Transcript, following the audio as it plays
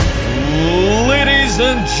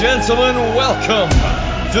and gentlemen, welcome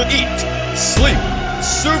to Eat, Sleep,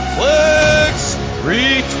 Suplex,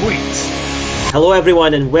 Retweet. Hello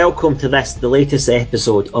everyone and welcome to the latest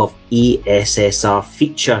episode of ESSR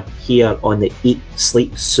feature here on the Eat,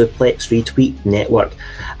 Sleep, Suplex, Retweet network.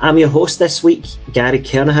 I'm your host this week, Gary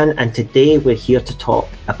Kernahan, and today we're here to talk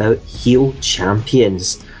about heel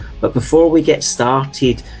champions. But before we get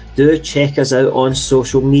started, do check us out on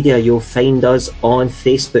social media. You'll find us on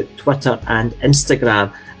Facebook, Twitter and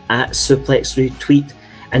Instagram at Suplex Retweet.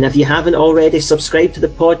 And if you haven't already subscribed to the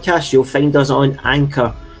podcast, you'll find us on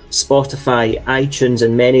Anchor, Spotify, iTunes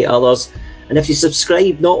and many others. And if you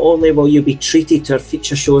subscribe, not only will you be treated to our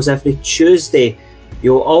feature shows every Tuesday,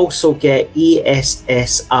 you'll also get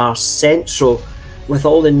ESSR Central with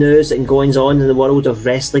all the news and goings on in the world of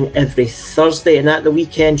wrestling every Thursday. And at the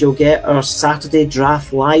weekend, you'll get our Saturday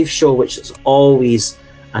Draft live show, which is always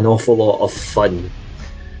an awful lot of fun.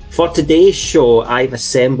 For today's show, I've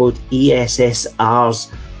assembled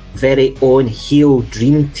ESSR's very own heel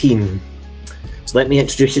dream team. So let me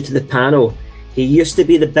introduce you to the panel. He used to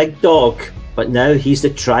be the big dog, but now he's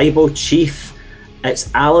the tribal chief. It's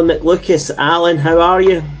Alan McLucas. Alan, how are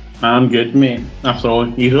you? I'm good, mate. After all,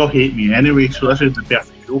 you all hate me anyway, so this is the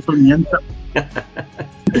perfect show for me, isn't it?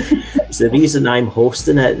 It's the reason I'm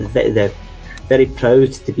hosting it. They're very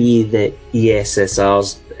proud to be the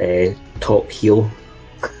ESSR's top heel.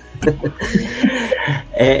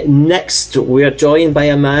 Next, we're joined by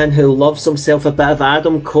a man who loves himself a bit of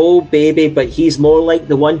Adam Cole, baby, but he's more like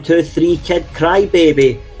the 1-2-3 kid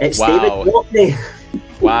crybaby. It's David Watney.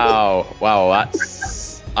 Wow,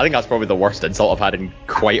 I think that's probably the worst insult I've had in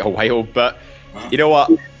quite a while, but you know what?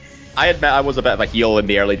 I admit I was a bit of a heel in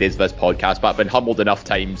the early days of this podcast, but I've been humbled enough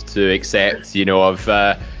times to accept,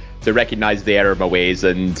 to recognise the error of my ways,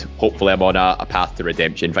 and hopefully I'm on a path to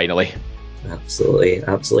redemption finally. Absolutely.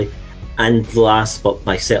 And last, but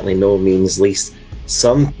by certainly no means least,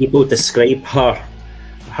 some people describe her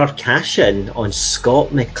cash-in on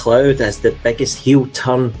Scott McLeod as the biggest heel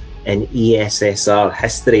turn in ESSR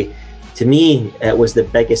history. To me, it was the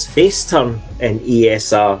biggest face turn in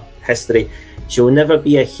ESR history. She'll never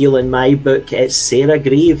be a heel in my book. It's Sarah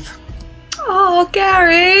Grieve. Oh,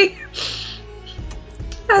 Gary!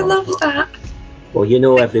 I love that. Well, you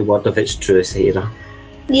know every word of it's true, Sarah.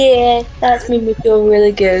 Yeah, that's made me feel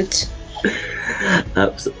really good.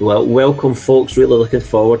 Well, welcome, folks. Really looking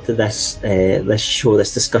forward to this show,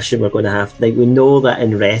 this discussion we're going to have tonight. We know that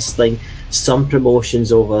in wrestling, some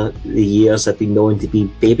promotions over the years have been known to be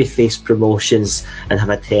babyface promotions and have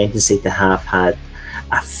a tendency to have had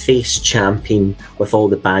a face champion with all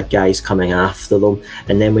the bad guys coming after them.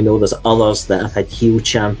 And then we know there's others that have had heel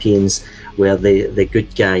champions where the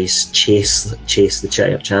good guys chase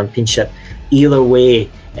the championship. Either way,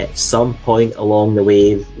 at some point along the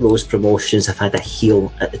way, those promotions have had a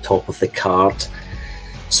heel at the top of the card.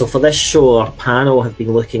 So for this show, our panel have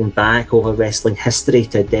been looking back over wrestling history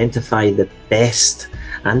to identify the best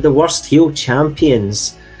and the worst heel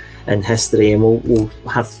champions in history, and we'll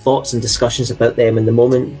have thoughts and discussions about them in the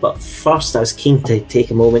moment. But first, I was keen to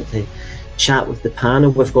take a moment to chat with the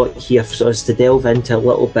panel we've got here for us to delve into a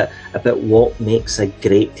little bit about what makes a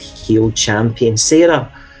great heel champion. Sarah,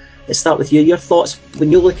 let's start with you. Your thoughts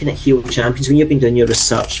when you're looking at heel champions, when you've been doing your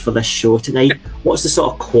research for this show tonight, what's the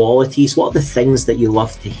sort of qualities, what are the things that you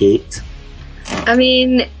love to hate? I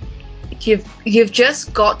mean, you've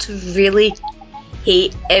just got to really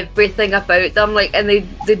hate everything about them, and they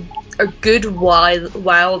are good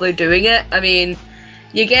while they're doing it. I mean,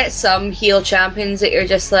 you get some heel champions that you're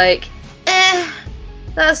just like,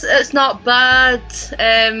 it's not bad,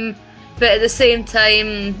 but at the same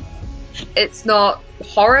time, it's not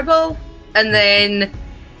horrible. And then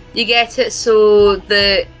you get it so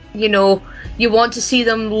that you do want to see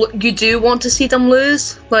them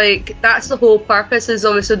lose. That's the whole purpose, is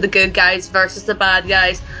obviously the good guys versus the bad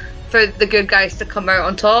guys, for the good guys to come out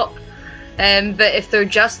on top. But if they're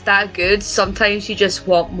just that good, sometimes you just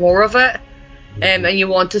want more of it, and you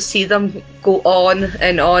want to see them go on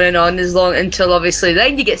and on and on until obviously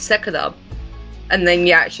then you get sick of them, and then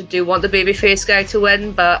you actually do want the babyface guy to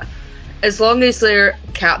win. But as long as they're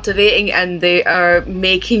captivating and they are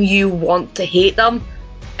making you want to hate them,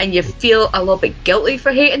 and you feel a little bit guilty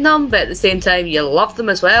for hating them, but at the same time you love them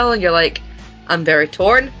as well, and you're like, I'm very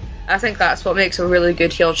torn. I think that's what makes a really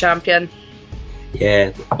good heel champion.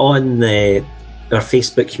 Yeah, on our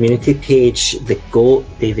Facebook community page, the GOAT,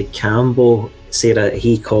 David Campbell, Sarah,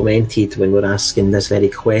 he commented when we were asking this very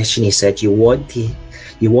question. He said, you want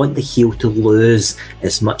the heel to lose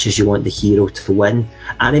as much as you want the hero to win.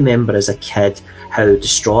 I remember as a kid how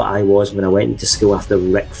distraught I was when I went into school after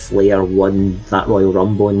Ric Flair won that Royal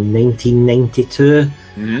Rumble in 1992.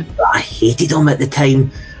 I hated him at the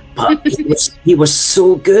time, but he was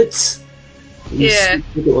so good. Yeah.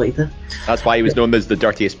 That's why he was known as the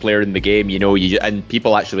dirtiest player in the game, and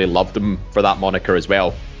people actually loved him for that moniker as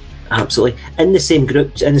well. Absolutely. In the same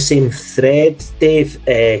group, in the same thread, Dave,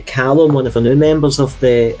 Callum, one of the new members of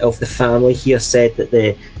the family here, said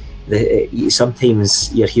that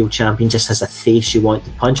sometimes your heel champion just has a face you want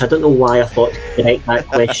to punch. I don't know why I thought to direct that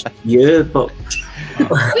question to you, but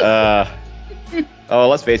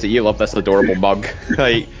let's face it, you love this adorable mug.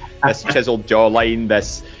 Like this chiseled jawline,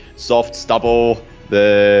 this soft stubble,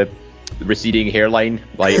 the receding hairline.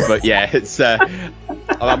 But yeah, it's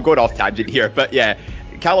I'm going off tangent here, but yeah,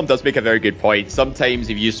 Callum does make a very good point. Sometimes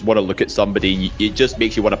if you just want to look at somebody, it just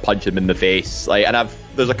makes you want to punch them in the face.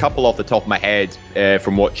 There's a couple off the top of my head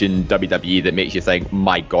from watching WWE that makes you think,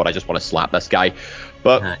 my God, I just want to slap this guy.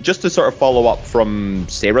 But just to sort of follow up from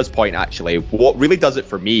Sarah's point, actually, what really does it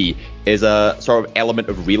for me is a sort of element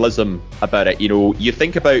of realism about it. You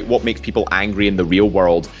think about what makes people angry in the real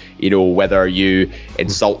world, whether you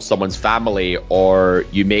insult someone's family or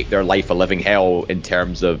you make their life a living hell in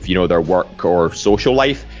terms of, their work or social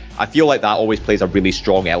life. I feel like that always plays a really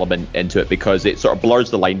strong element into it because it sort of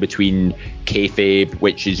blurs the line between kayfabe,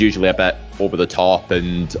 which is usually a bit over the top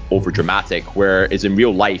and over dramatic, whereas in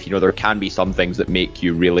real life, there can be some things that make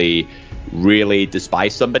you really, really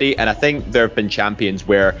despise somebody. And I think there have been champions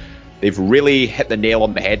where they've really hit the nail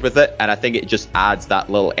on the head with it, and I think it just adds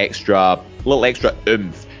that little extra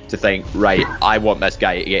oomph to think, right, I want this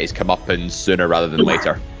guy to get his comeuppance sooner rather than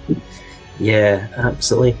later. Yeah,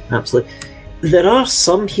 absolutely. There are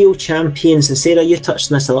some heel champions, and Sarah, you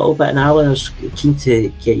touched on this a little bit, and Alan, I was keen to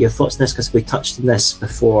get your thoughts on this because we touched on this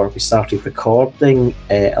before we started recording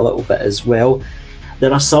a little bit as well.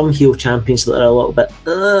 There are some heel champions that are a little bit,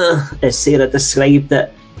 as Sarah described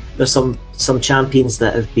it. There's some champions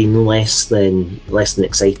that have been less than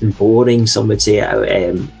exciting, boring. Some would say,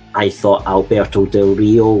 I thought Alberto Del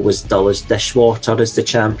Rio was dull as dishwater as the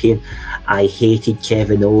champion. I hated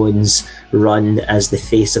Kevin Owens' run as the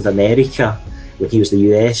face of America when he was the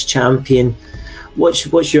US champion.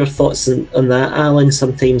 What's your thoughts on that, Alan?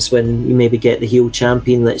 Sometimes when you maybe get the heel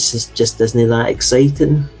champion that's just isn't that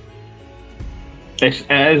exciting. It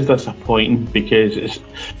is disappointing because it's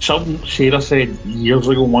something Sarah said years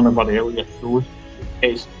ago in one of our earlier shows.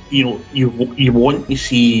 It's you want to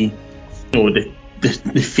see the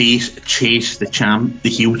face chase the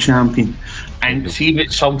heel champion, and see if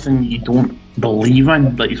it's something you don't believe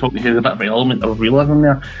in. Like you talked about, there's a bit of an element of realism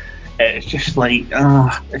there. It's just like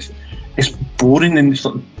it's boring, and it's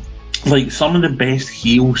like some of the best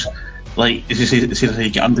heels, like as you say, they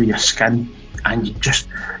get under your skin, and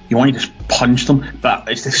you want to just punch them, but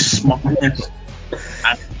it's the smugness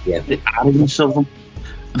and the arrogance of them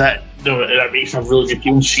that makes a really good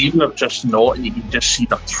heel. And see them just not, and you can just see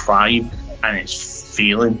them trying, and it's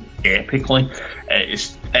failing epically.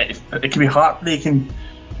 It can be heartbreaking,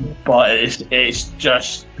 but it's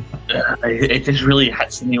just it just really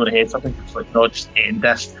hits the nail on the head. Something it's like, no, just end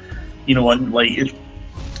this, and like it's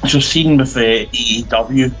just seen with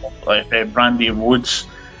AEW, like Brandy Rhodes.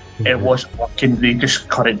 It wasn't working. They just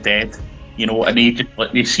cut it dead, and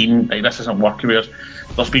they seen like this isn't working. Whereas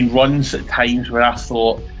there's been runs at times where I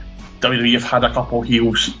thought WWE have had a couple of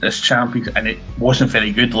heels as champions, and it wasn't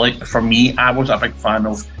very good. Like for me, I was a big fan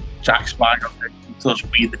of Jack Swagger and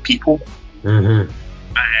We the People.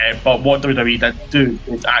 But what WWE did do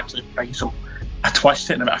is actually bring a twist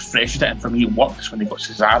it and a bit of fresh to it, and for me it works when they got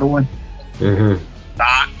Cesaro in.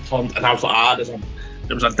 That turned, and I was like,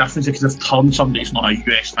 there was a difference because they've turned somebody who's not a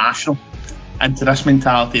US national into this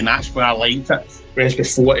mentality, and that's where I liked it. Whereas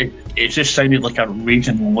before it just sounded like a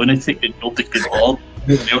raging lunatic that nobody could hold.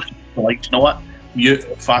 Nobody else like, you know what? Mute,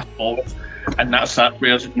 fast forward, and that's that.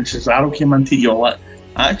 Whereas when Cesaro came into it, you're like,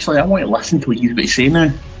 actually, I want to listen to what he's about to say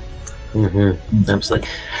now. Absolutely.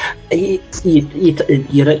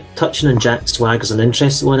 You're touching on Jack Swagger's an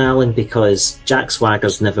interesting one, Alan, because Jack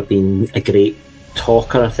Swagger's never been a great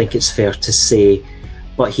talker, I think it's fair to say,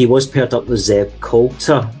 but he was paired up with Zeb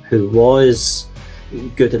Coulter, who was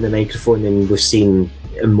good in the microphone, and we've seen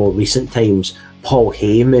in more recent times Paul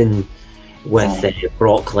Heyman with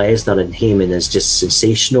Brock Lesnar, and Heyman is just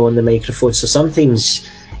sensational on the microphone. So sometimes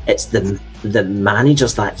it's the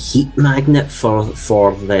managers, that heat magnet for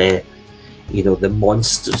the the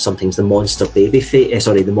monster, sometimes the monster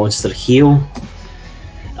the monster heel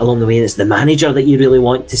along the way, and it's the manager that you really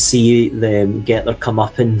want to see them get their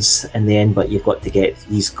comeuppance in the end, but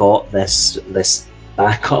he's got this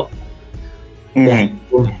backup.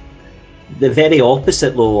 The very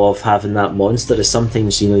opposite though of having that monster is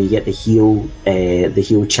sometimes you get the heel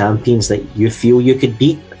champions that you feel you could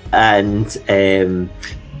beat, and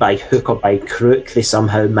by hook or by crook, they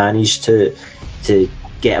somehow managed to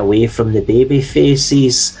get away from the baby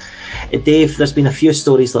faces. Dave, there's been a few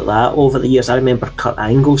stories like that over the years. I remember Kurt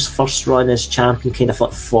Angle's first run as champion kind of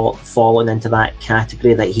like falling into that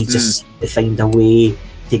category, that he just seemed to find a way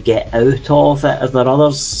to get out of it. Are there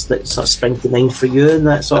others that sort of spring to mind for you in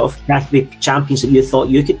that sort of category, champions that you thought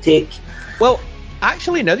you could take? Well,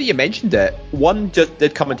 actually, now that you mentioned it, one just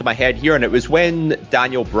did come into my head here, and it was when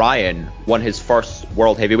Daniel Bryan won his first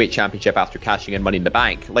World Heavyweight Championship after cashing in Money in the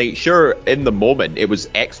Bank. Like, sure, in the moment, it was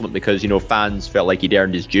excellent because, fans felt like he'd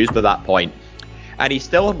earned his dues by that point. And he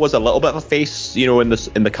still was a little bit of a face, in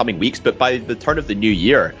the coming weeks, but by the turn of the new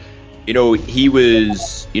year, he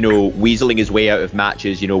was, weaseling his way out of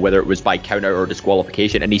matches, whether it was by count out or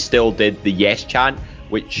disqualification, and he still did the yes chant,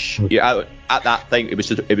 which at that thing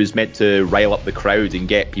it was meant to rile up the crowd and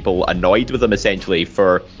get people annoyed with him, essentially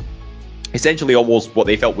almost what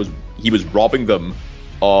they felt was he was robbing them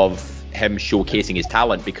of him showcasing his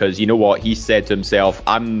talent, because he said to himself,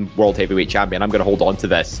 I'm World Heavyweight Champion, I'm going to hold on to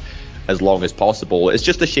this as long as possible. It's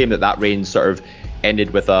just a shame that reign sort of ended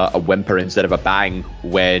with a whimper instead of a bang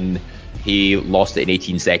when he lost it in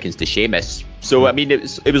 18 seconds to Sheamus. So I mean, it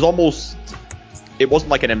wasn't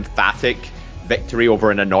like an emphatic victory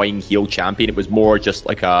over an annoying heel champion. It was more just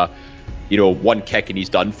like a one kick and he's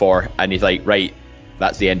done for, and he's like, right,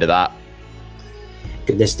 that's the end of that.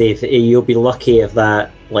 Goodness, Dave, you'll be lucky if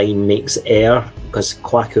that line makes air, because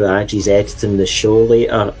Kwaku Aji's editing the show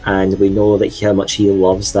later, and we know that how much he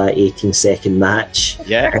loves that 18-second match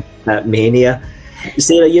at Mania.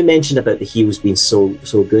 Sarah, you mentioned about the heels being so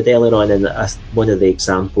good earlier on, and one of the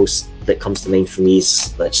examples that comes to mind for me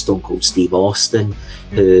is like Stone Cold Steve Austin,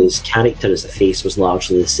 whose character as a face was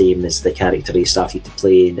largely the same as the character he started to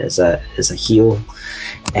play as a heel,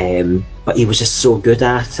 but he was just so good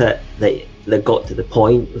at it that got to the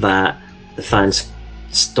point that the fans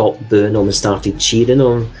stopped booing him and started cheering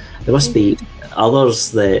him. There must be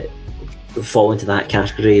others that fall into that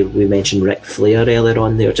category. We mentioned Ric Flair earlier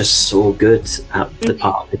on. They're just so good at the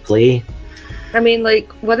part they play. I mean,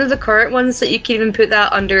 like, one of the current ones that you can even put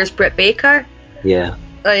that under is Britt Baker. Yeah.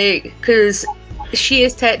 Like, because she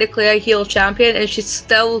is technically a heel champion, and she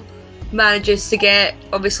still manages to get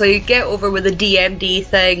over with the DMD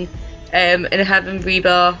thing, and having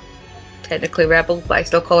Reba, technically Rebel, but I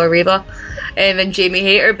still call her Reba, and Jamie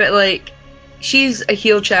Hayter, but like, she's a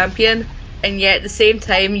heel champion, and yet at the same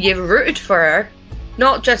time you've rooted for her,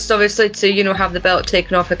 not just obviously to have the belt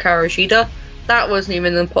taken off Hikaru Shida. That wasn't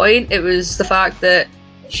even the point. It was the fact that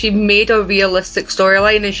she made a realistic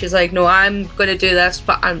storyline, and she's like, no, I'm going to do this,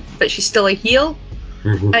 but she's still a heel.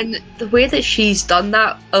 And the way that she's done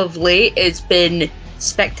that of late has been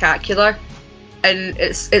spectacular. And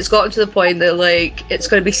it's gotten to the point that, like, it's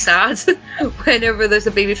going to be sad whenever there's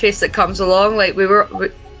a babyface that comes along. Like,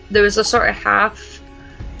 there was a sort of half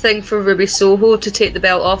thing for Ruby Soho to take the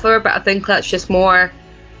belt off her, but I think that's just more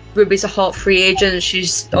Ruby's a hot free agent.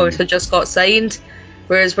 She's obviously just got signed.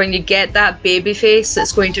 Whereas when you get that babyface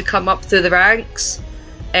that's going to come up through the ranks,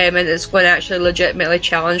 and it's going to actually legitimately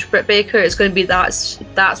challenge Britt Baker, it's going to be that's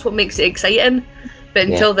what makes it exciting. But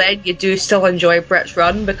until then, you do still enjoy Britt's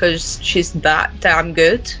run because she's that damn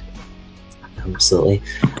good. Absolutely.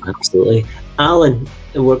 Alan,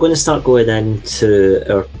 we're going to start going into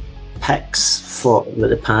our picks for that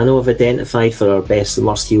the panel have identified for our best and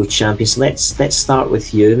worst heel champions. Let's start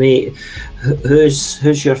with you, mate.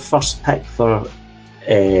 Who's your first pick for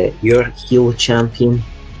your heel champion?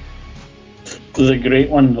 The great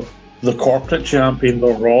one, the corporate champion,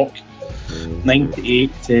 The Rock, 98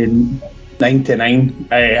 to 99.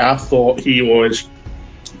 I thought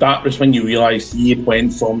that was when you realised he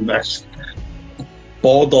went from this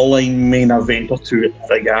borderline main eventer to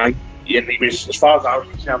the guy, and he was, as far as I was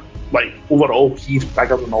concerned, like, overall he's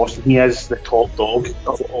bigger than Austin. He is the top dog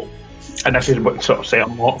of it all, and this is what sort of set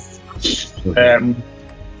him off.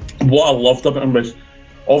 What I loved about him was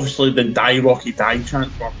obviously the Die Rocky Die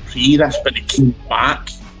chants were pre this, but they came back,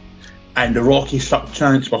 and the Rocky Suck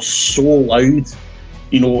chants were so loud.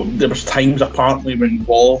 There was times apparently when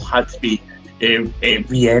Raw had to be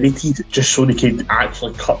re-edited just so they could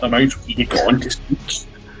actually cut them out so he could go on to speak.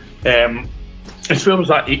 As well as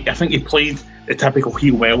that, I think he played the typical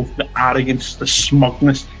heel well, the arrogance, the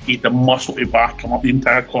smugness. He had the muscle to back him up, the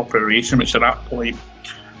entire corporation, which at that point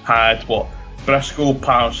had Briscoe,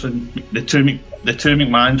 Patterson, the two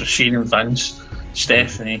McMahons, Shane and Vince,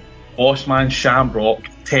 Stephanie, Bossman, Shamrock,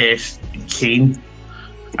 Test, and Kane.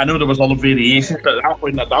 I know there was other variations, but at that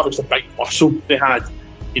point, that was the big muscle they had.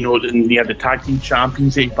 You know, and they had the tag team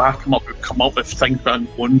champions. They back them up, would come up if things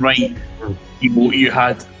weren't going right. You know, you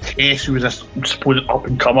had Tess, who was a supposed up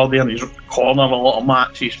and comer there, and he's corner a lot of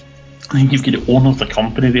matches. I think you've got the owner of the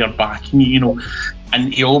company there backing you, you know,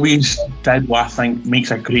 and he always did what I think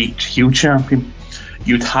makes a great heel champion.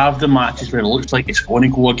 You'd have the matches where it looks like it's going to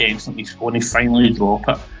go against him, he's going to finally drop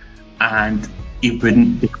it, and he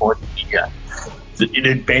wouldn't, because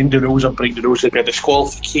they'd bend the rules or break the rules. There'd be a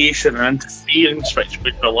disqualification and interference, which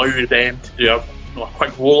would allow them to do a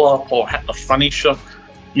quick roll-up or hit the finisher.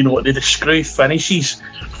 You know, the screw finishes.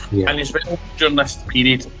 Yeah. And as well, during this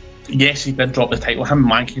period, yes, he did drop the title. Him and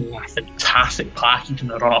Mankind had a fantastic package in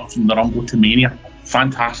the run-up from the Rumble to Mania.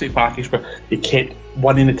 Fantastic package, but they kept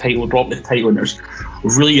winning the title, dropping the title, and it was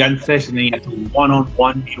really interesting. They had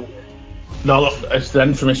one-on-one, you know. It's the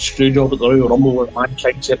infamous screw job at the Royal Rumble where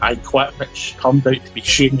Mankind said, "I quit," which turned out to be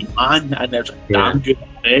Shane McMahon, and there's a damn good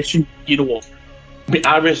impression. You know,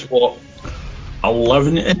 I was,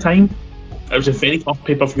 11 at the time. It was a very tough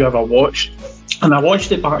pay-per-view I ever watched, and I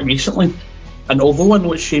watched it back recently, and although I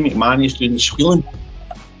know it's Shane McMahon is doing the squealing,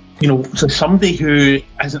 you know, to somebody who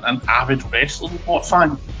isn't an avid wrestling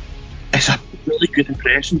fan, it's a really good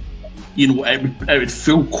impression. You know, it would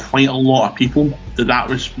fool quite a lot of people that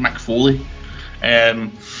was Mick Foley.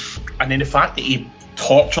 And then the fact that he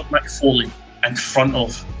tortured Mick Foley in front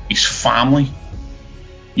of his family,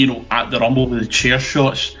 you know, at the Rumble with the chair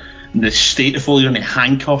shots, and the state of Foley, and he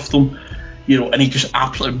handcuffed him, you know, and he just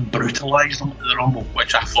absolutely brutalised him at the Rumble,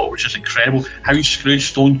 which I thought was just incredible. How he screwed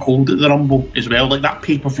Stone Cold at the Rumble as well. Like, that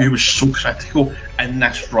pay-per-view was so critical in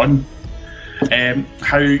this run.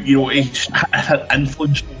 How, you know, he had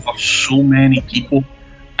influence over so many people,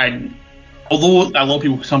 and although a lot of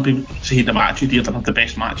people, some people say the matches here didn't have the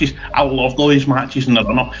best matches, I loved all these matches in the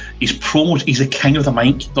run-up. His promos, he's the king of the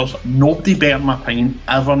mic. There's nobody better, in my opinion,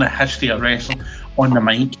 ever in the history of wrestling on the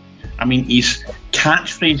mic. I mean, his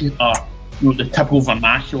catchphrases are, you know, the typical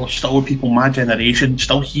vernacular, still people my generation,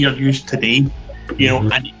 still here used today, you know,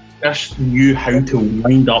 and he just knew how to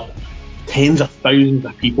wind up tens of thousands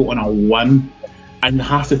of people in a whim, and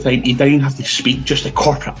half the time he didn't have to speak, just the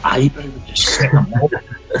corporate eyebrow would just set them off.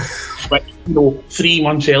 But, you know, 3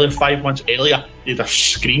 months earlier, 5 months earlier, they'd have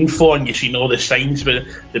screamed for, and you see all the signs with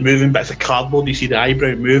the moving bits of cardboard, you see the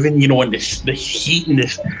eyebrow moving, you know, and the heat and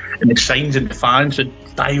the signs and the fans, and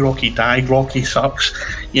die Rocky sucks,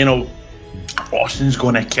 you know, Austin's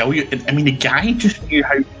going to kill you. I mean, the guy just knew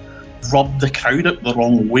how to rub the crowd up the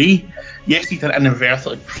wrong way. Yes, he did it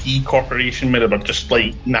inadvertently pre-corporation, where they were just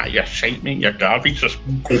like, "Nah, you're shite, mate, you're garbage, just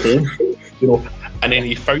go home," you know. And then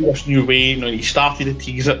he found this new way, you know, and he started to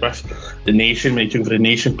tease it with the Nation when he took over the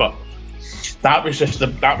Nation. But that was just the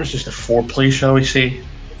foreplay, shall we say?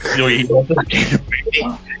 You know, he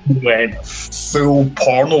went full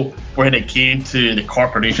porno when it came to the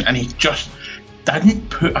corporation, and he just didn't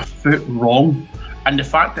put a foot wrong. And the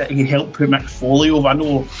fact that he helped put Mick Foley over, I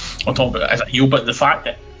know I'm talking about it as a heel, but the fact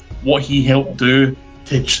that what he helped do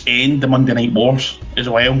to end the Monday Night Wars as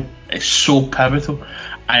well is so pivotal,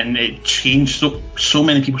 and it changed so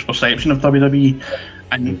many people's perception of WWE.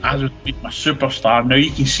 And as a superstar, now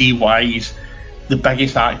you can see why he's the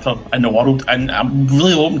biggest actor in the world, and I'm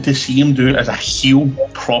really hoping to see him do it as a heel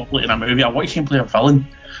properly in a movie. I want to see him play a villain,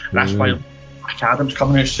 and that's why Black Adam's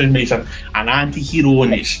coming out soon. He's an anti-hero,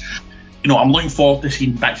 and it's, you know, I'm looking forward to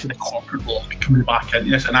seeing bits of the Corporate Rock coming back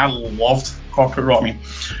into this, and I loved Corporate Rock. I mean,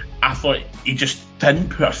 I thought he just didn't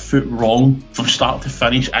put a foot wrong from start to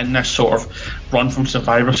finish in this sort of run from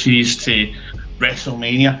Survivor Series to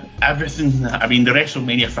WrestleMania. Everything, I mean, the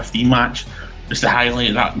WrestleMania 15 match was the highlight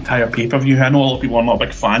of that entire pay-per-view. I know a lot of people are not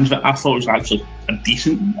big fans, but I thought it was actually a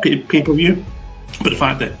decent pay-per-view. But the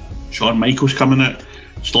fact that Shawn Michaels coming out,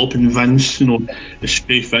 stopping Vince, you know, the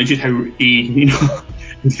screw finishes, how he, you know,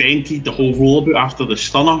 invented the whole rollabout after the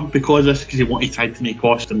stunner because he wanted to try to make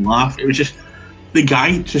Austin laugh. It was just, the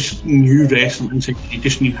guy just knew wrestling, and he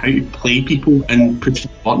just knew how to play people and push the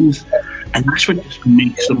buttons, and that's what just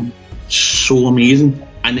makes him so amazing,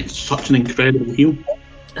 and it's such an incredible heel.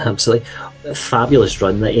 Absolutely. A fabulous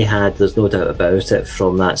run that he had, there's no doubt about it,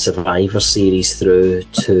 from that Survivor Series through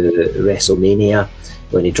to WrestleMania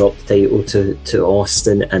when he dropped the title to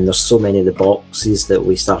Austin. And there's so many of the boxes that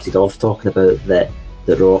we started off talking about that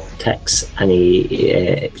The Rock ticks, and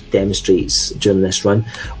he demonstrates during this run.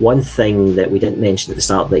 One thing that we didn't mention at the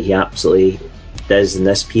start that he absolutely does in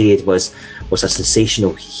this period was a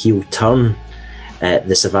sensational heel turn at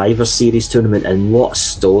the Survivor Series tournament, and what a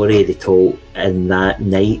story they told in that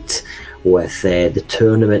night with the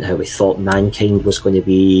tournament, how we thought Mankind was going to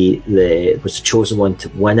be the chosen one to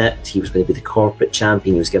win it. He was going to be the corporate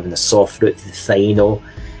champion. He was given a soft route to the final,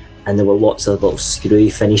 and there were lots of little screwy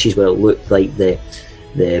finishes where it looked like the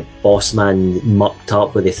boss man mucked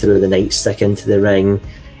up where they threw the nightstick into the ring.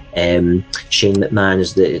 Shane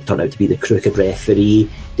McMahon it turned out to be the crooked referee.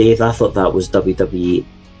 Dave, I thought that was WWE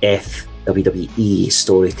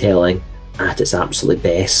storytelling at its absolute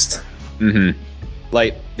best.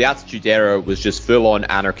 Like, the Attitude Era was just full-on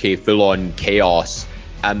anarchy, full-on chaos,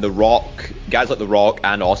 and The Rock, guys like The Rock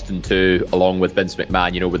and Austin too, along with Vince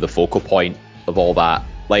McMahon, were the focal point of all that.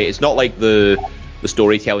 Like, it's not like the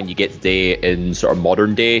storytelling you get today in sort of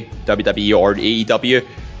modern day WWE or AEW,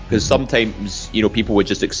 because sometimes, people would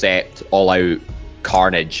just accept all-out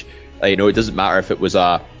carnage. It doesn't matter if it was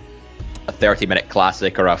a 30-minute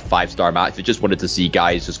classic or a 5-star match. They just wanted to see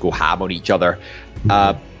guys just go ham on each other.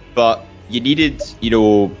 But you needed,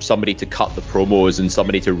 somebody to cut the promos and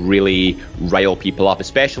somebody to really rile people up,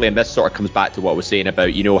 especially, and this sort of comes back to what I was saying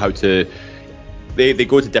about, how to... They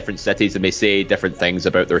go to different cities and they say different things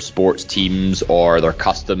about their sports teams or their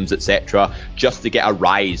customs, etc., just to get a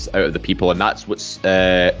rise out of the people, and that's what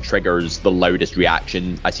triggers the loudest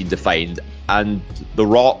reaction I seem to find. And The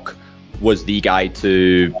Rock was the guy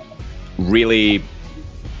to really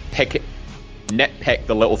nitpick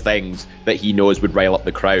the little things that he knows would rile up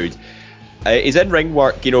the crowd. His in-ring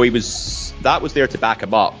work, that was there to back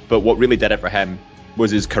him up, but what really did it for him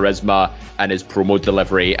was his charisma and his promo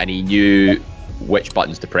delivery, and he knew which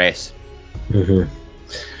buttons to press.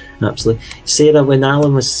 Absolutely. Sarah, when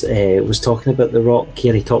Alan was talking about The Rock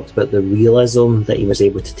here, he talked about the realism that he was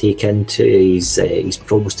able to take into his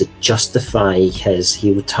promos to justify his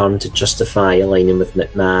heel turn, to justify aligning with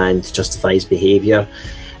McMahon, to justify his behaviour.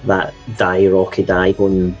 That Die Rocky Die,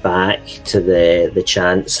 going back to the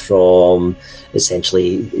chants from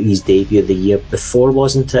essentially his debut the year before,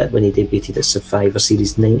 wasn't it, when he debuted at Survivor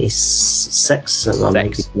Series 96? I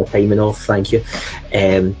might be my timing off, thank you.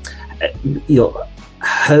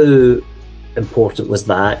 How important was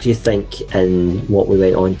that, do you think, in what we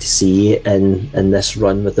went on to see in this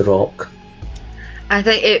run with The Rock? I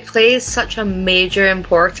think it plays such a major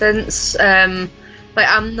importance.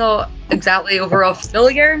 I'm not exactly overall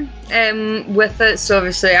familiar with it, so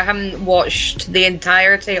obviously I haven't watched the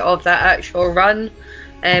entirety of that actual run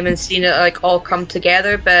and seen it all come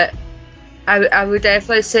together, but I would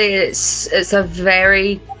definitely say it's a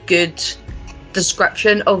very good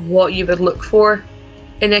description of what you would look for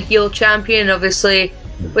in a heel champion. Obviously,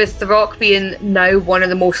 with The Rock being now one of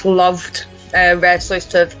the most loved wrestlers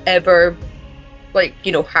to have ever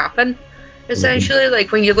happen, essentially,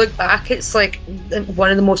 when you look back, it's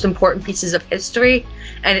one of the most important pieces of history,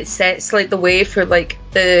 and it sets the way for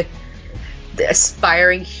the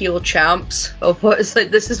aspiring heel champs of what is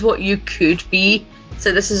this is what you could be.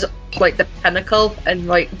 So this is the pinnacle, and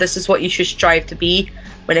this is what you should strive to be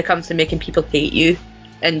when it comes to making people hate you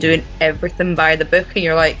and doing everything by the book. And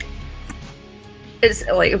you're it's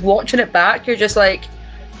watching it back, you're just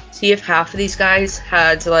see if half of these guys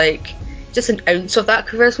had just an ounce of that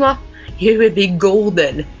charisma, you would be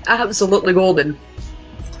golden, absolutely golden.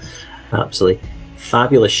 Absolutely.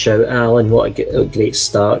 Fabulous shout, Alan. What a great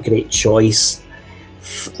start, great choice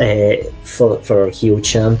for our heel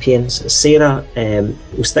champions. Sarah,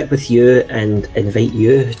 we'll stick with you and invite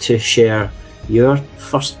you to share your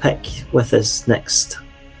first pick with us next.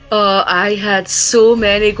 Oh, I had so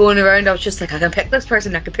many going around. I was just I can pick this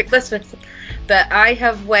person, I can pick this person. But I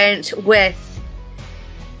have went with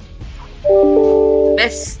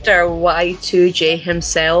Mr. Y2J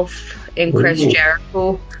himself in Chris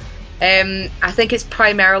Jericho. I think it's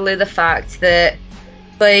primarily the fact that,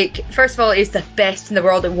 first of all, he's the best in the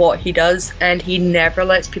world at what he does, and he never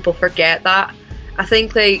lets people forget that. I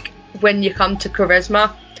think, when you come to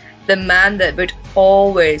charisma, the man that would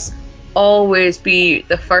always be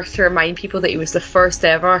the first to remind people that he was the first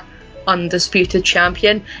ever undisputed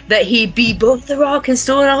champion, that he beat both The Rock and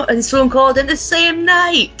Stone Cold in the same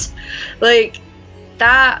night.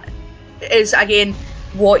 That is, again,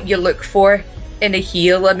 what you look for in a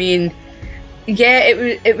heel. I mean, yeah,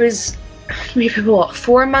 it was maybe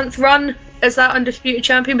 4-month run as that undisputed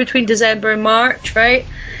champion between December and March, right?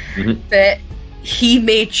 But he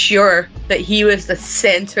made sure that he was the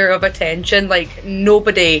center of attention.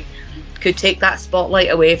 Nobody could take that spotlight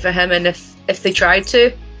away from him, and if they tried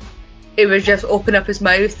to, it would just open up his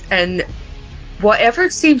mouth, and whatever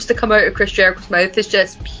seems to come out of Chris Jericho's mouth is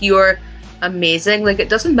just pure amazing. It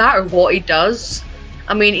doesn't matter what he does.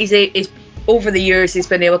 I mean, he's over the years he's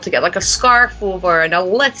been able to get a scarf over and a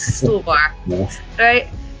list over, right?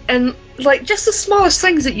 And just the smallest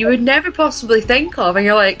things that you would never possibly think of, and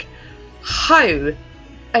you're how?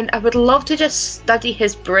 And I would love to just study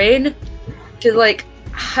his brain to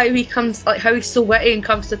how he comes, how he's so witty and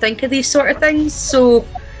comes to think of these sort of things. So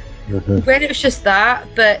when it was just that,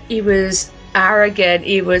 but he was arrogant,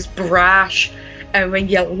 he was brash, and when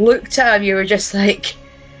you looked at him, you were just like,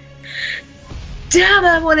 damn,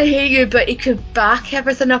 I want to hate you, but he could back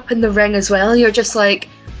everything up in the ring as well. You're just like,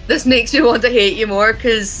 this makes me want to hate you more,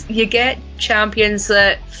 because you get champions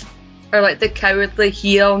that are like the cowardly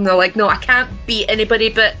heel, and they're like, no, I can't beat anybody,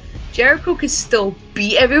 but Jericho could still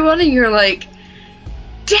beat everyone, and you're like,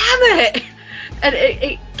 damn it! And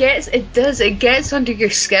it gets under your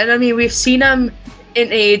skin. I mean, we've seen him in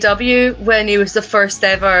AEW when he was the first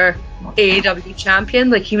ever AEW champion.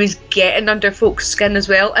 Like, he was getting under folks' skin as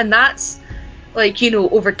well, and that's like, you know,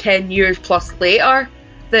 over 10 years plus later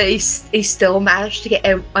that he still managed to get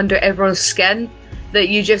under everyone's skin. That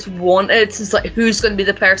you just wanted. It's like, who's going to be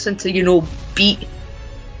the person to, you know, beat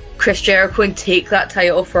Chris Jericho and take that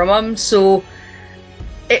title from him? So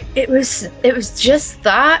it was just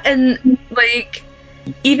that, and like,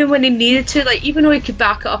 even when he needed to, like, even though he could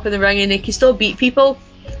back it up in the ring and he could still beat people,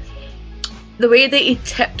 the way that he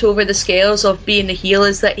tipped over the scales of being a heel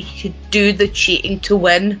is that he could do the cheating to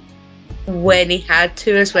win when he had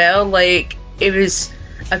to as well. Like, it was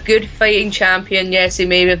a good fighting champion. Yes, he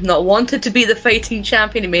may have not wanted to be the fighting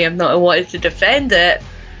champion, he may have not wanted to defend it,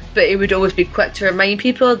 but he would always be quick to remind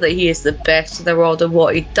people that he is the best in the world at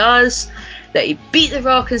what he does, that he beat The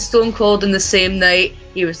Rock and Stone Cold in the same night,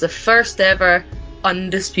 he was the first ever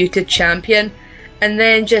undisputed champion. And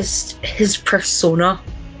then just his persona,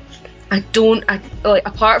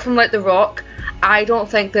 apart from like The Rock, I don't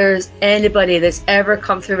think there's anybody that's ever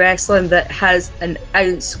come through wrestling that has an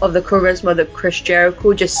ounce of the charisma that Chris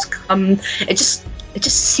Jericho it just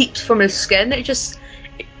seeps from his skin. It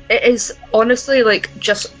is honestly like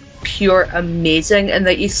just pure amazing, and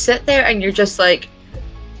that you sit there and you're just like,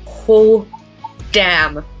 oh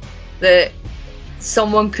damn, that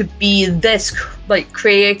someone could be this like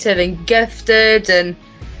creative and gifted, and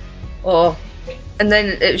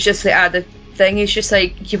then it was just the added thing. It's just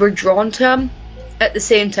like you were drawn to him at the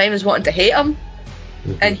same time as wanting to hate him,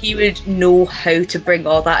 and he would know how to bring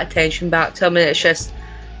all that attention back to him. And it's just,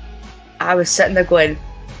 I was sitting there going,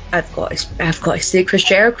 I've got to say Chris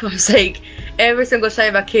Jericho. I was like, every single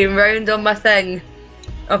time I came round on my thing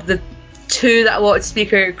of the two that I wanted to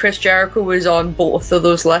speak out, Chris Jericho was on both of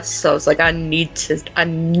those lists. So I was like, I need to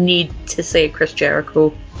say Chris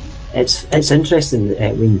Jericho. It's interesting.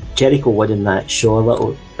 When Jericho won that show, a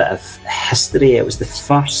little bit of history. It was the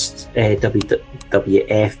first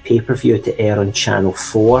WWF pay-per-view to air on Channel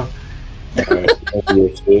 4 in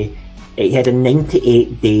the UK. He had a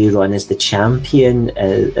 98-day run as the champion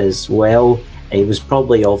as well. He was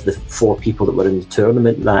probably, of the four people that were in the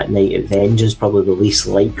tournament that night at Vengeance, probably the least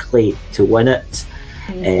likely to win it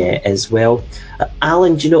as well.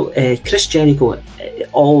 Alan, do you know, Chris Jericho,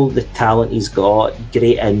 all the talent he's got,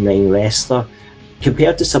 great in-ring wrestler,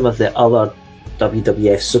 compared to some of the other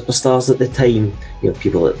WWF superstars at the time, you know,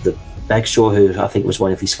 people at the Big Show, who I think was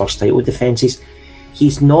one of his first title defences,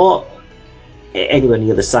 he's not anywhere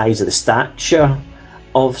near the size of the stature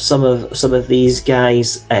of some of these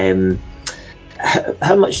guys.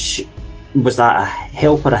 How much was that a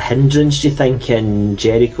help or a hindrance, do you think, in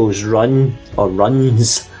Jericho's run or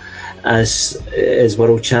runs as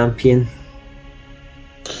world champion?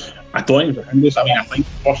 I don't think it's a hindrance. I mean, I think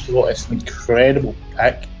first of all, it's an incredible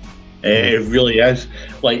pick. It really is.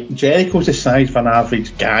 Like, Jericho's the size of an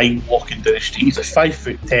average guy walking down the street. He's like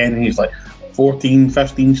 5'10", and he's like 14,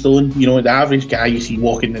 15 stone. You know, the average guy you see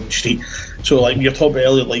walking down the street. So, like, you're talking about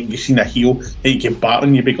earlier, like, you've seen a heel, and you get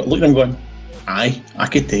battering, you'd be looking at him going, aye, I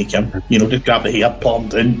could take him. You know, just grab the hair, pull him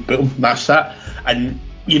down, boom, that's it. And,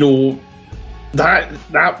 you know,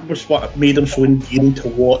 that was what made him so endearing to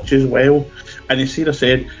watch as well. And as Sarah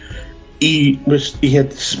said, he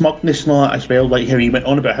had smugness and all that as well, like how he went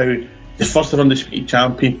on about how the first ever undisputed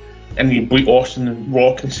champion, and he beat Austin and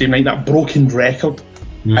Rock in the same night, that broken record,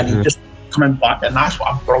 and he just coming back, and that's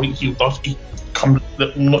what a brilliant heel does. He comes,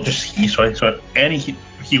 not just any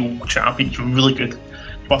heel champion, he's really good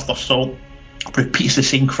with their salt, repeats the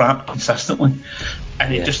same crap consistently,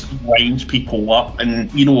 and it just winds people up.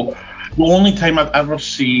 And you know, the only time I'd ever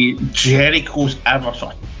see Jericho's ever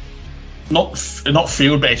not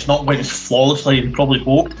failed, but it's not went as flawlessly as he probably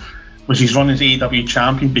hoped, was his run as AEW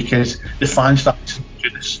champion, because the fans started to do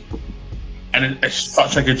this, and it's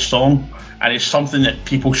such a good song, and it's something that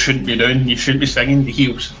people shouldn't be doing. You shouldn't be singing the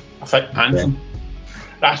heels anthem.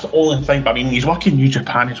 That's the only thing. But I mean, he's working New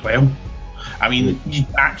Japan as well. I mean, you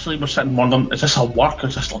actually were sitting wondering, is this a work?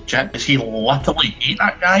 Is this legit? Does he literally hate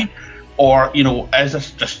that guy? Or, you know, is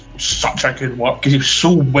this just such a good work? Because it was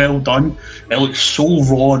so well done. It looks so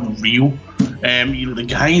raw and real. You know, the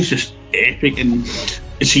guy is just epic. And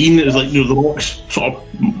seeing it as like, The Rock's sort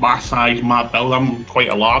of my size, my build. I'm quite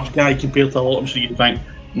a large guy compared to a lot of them, so you think,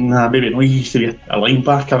 nah, maybe no, he used to be a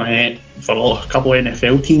linebacker for a couple of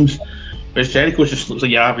NFL teams. Whereas Jericho just looks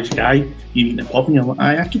like your average guy. You meet in the pub and you're like,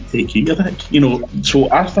 I could take you, Vic. So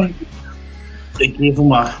I think it gave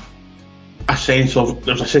him a sense of,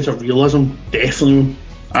 there's a sense of realism, definitely.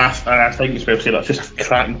 And I think it's fair to say that's just a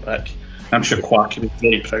cracking pick. I'm sure Quack would be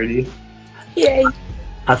very proud of you. Yay!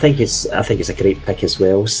 I think it's a great pick as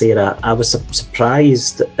well, Sarah. I was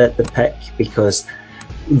surprised at the pick because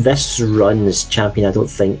this run as champion, I don't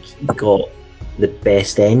think got the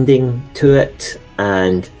best ending to it,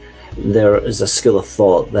 and there is a school of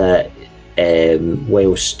thought that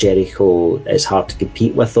whilst Jericho is hard to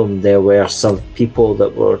compete with him, there were some people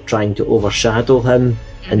that were trying to overshadow him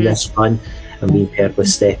in this run. I mean, paired with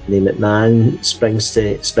Stephanie McMahon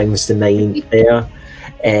springs to mind there.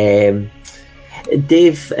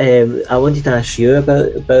 Dave, I wanted to ask you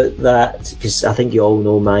about that, because I think you all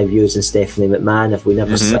know my views on Stephanie McMahon. If we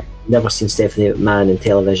never seen Stephanie McMahon in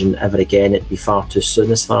television ever again, it'd be far too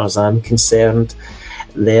soon as far as I'm concerned.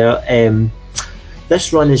 There,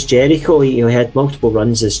 this run as Jericho, he had multiple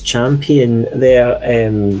runs as champion there.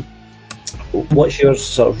 What's your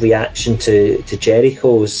sort of reaction to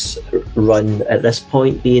Jericho's run at this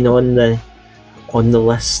point being on the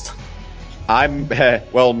list? I'm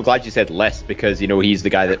glad you said list, because he's the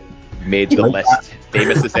guy that made the list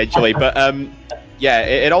famous essentially. But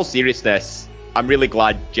in all seriousness, I'm really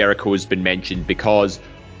glad Jericho's been mentioned, because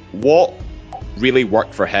what really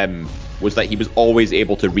worked for him was that he was always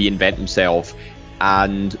able to reinvent himself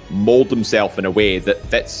and mold himself in a way that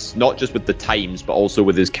fits not just with the times but also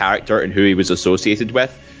with his character and who he was associated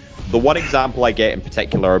with. The one example I get in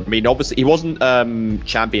particular, I mean, obviously he wasn't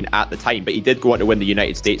champion at the time, but he did go on to win the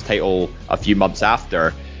United States title a few months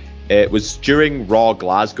after. It was during Raw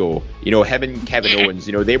Glasgow. Him and Kevin Owens,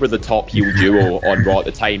 they were the top heel duo on Raw at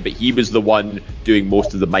the time, but he was the one doing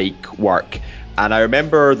most of the mic work. And I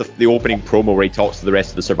remember the opening promo where he talks to the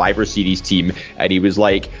rest of the Survivor Series team, and he was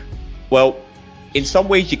like, well, in some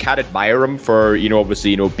ways you can admire him for,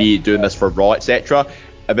 obviously, be doing this for Raw, etc.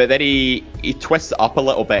 But then he twists it up a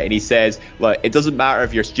little bit and he says, look, it doesn't matter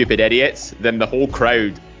if you're stupid idiots. Then the whole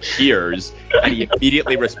crowd cheers, and he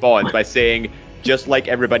immediately responds by saying, just like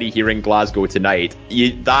everybody here in Glasgow tonight.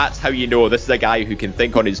 That's how you know this is a guy who can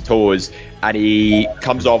think on his toes, and he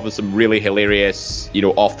comes off with some really hilarious,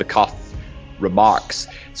 off the cuff remarks.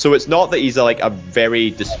 So it's not that he's a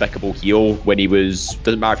very despicable heel when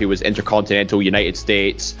doesn't matter if he was Intercontinental, United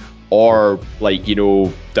States, or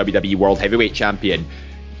WWE World Heavyweight Champion.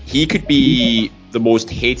 He could be the most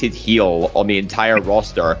hated heel on the entire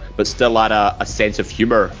roster, but still had a sense of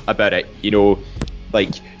humor about it. You're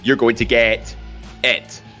going to get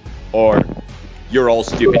it, or you're all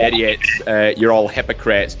stupid idiots, you're all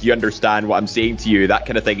hypocrites, do you understand what I'm saying to you? That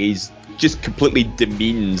kind of thing. He's just completely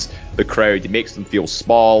demeans the crowd. He makes them feel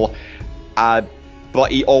small, but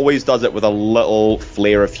he always does it with a little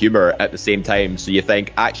flair of humor at the same time. So you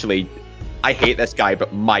think, actually, I hate this guy,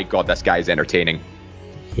 but my God, this guy is entertaining.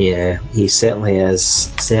 Yeah, he certainly is.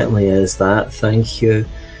 Certainly is that. Thank you,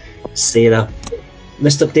 Sarah.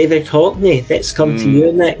 Mr. David Hockney, let's come to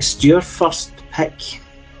you next. Your first pick.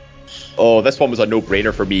 Oh, this one was a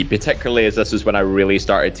no-brainer for me, particularly as this is when I really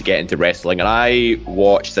started to get into wrestling, and I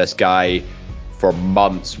watched this guy for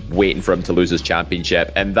months waiting for him to lose his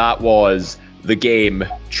championship, and that was the game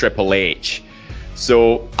Triple H.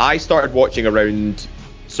 So I started watching around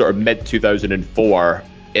sort of mid-2004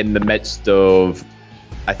 in the midst of,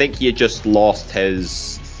 I think he had just lost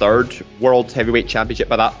his third World Heavyweight Championship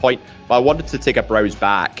by that point, but I wanted to take a browse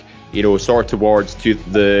back, sort of towards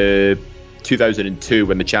the 2002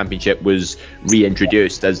 when the championship was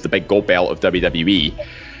reintroduced as the big gold belt of WWE.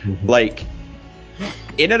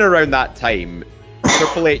 In and around that time,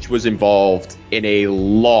 Triple H was involved in a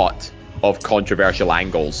lot of controversial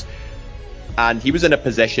angles, and he was in a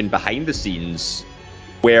position behind the scenes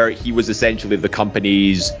where he was essentially the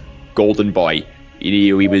company's golden boy.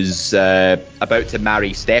 He was about to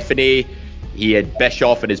marry Stephanie. He had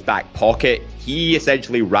Bischoff in his back pocket. He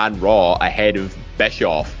essentially ran Raw ahead of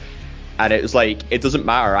Bischoff. And it was it doesn't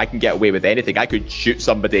matter. I can get away with anything. I could shoot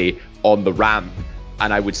somebody on the ramp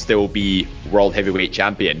and I would still be World Heavyweight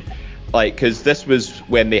Champion. Because this was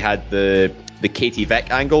when they had the Katie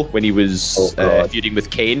Vick angle, when he was feuding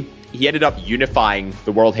with Kane. He ended up unifying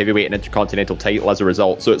the World Heavyweight and Intercontinental title as a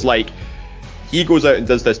result. So it's he goes out and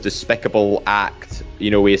does this despicable act. He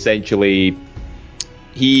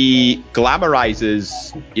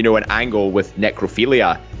glamorizes, an angle with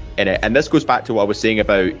necrophilia in it. And this goes back to what I was saying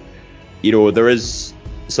about, there is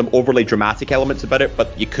some overly dramatic elements about it,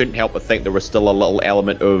 but you couldn't help but think there was still a little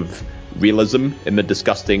element of realism in the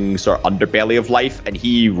disgusting sort of underbelly of life, and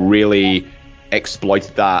he really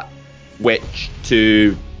exploited that, which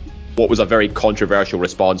to what was a very controversial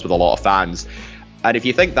response with a lot of fans. And if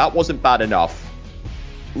you think that wasn't bad enough,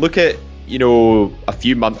 look at, a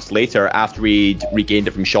few months later, after he'd regained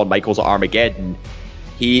it from Shawn Michaels at Armageddon,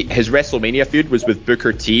 his WrestleMania feud was with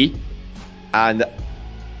Booker T, and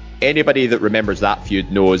anybody that remembers that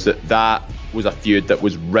feud knows that was a feud that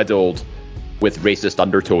was riddled with racist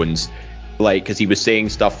undertones, because he was saying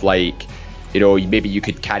stuff like, maybe you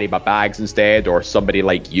could carry my bags instead, or somebody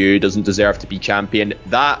like you doesn't deserve to be champion.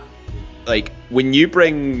 That, when you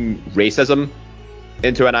bring racism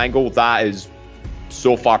into an angle, that is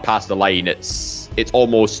so far past the line, it's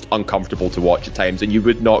almost uncomfortable to watch at times, and you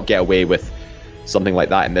would not get away with something like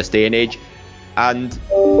that in this day and age. And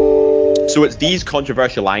so it's these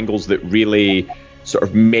controversial angles that really sort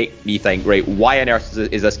of make me think, right, why on earth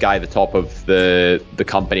is this guy at the top of the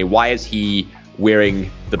company? Why is he wearing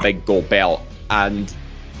the big gold belt? And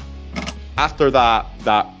after that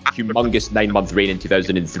humongous 9-month reign in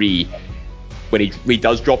 2003, when he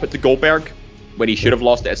does drop it to Goldberg, when he should have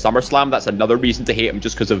lost it at SummerSlam, that's another reason to hate him,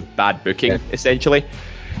 just because of bad booking, essentially.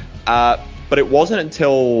 But it wasn't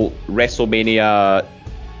until WrestleMania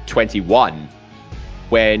 21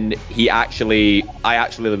 when I actually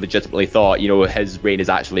legitimately thought, his reign is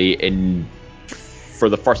actually for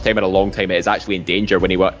the first time in a long time, it is actually in danger, when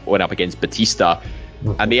he went up against Batista.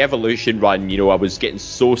 Mm-hmm. And the Evolution run, I was getting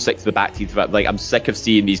so sick to the back teeth of it. I'm sick of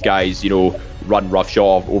seeing these guys, run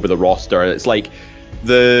roughshod over the roster. It's like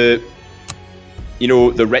the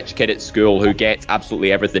rich kid at school who gets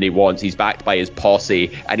absolutely everything he wants. He's backed by his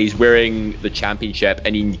posse, and he's wearing the championship,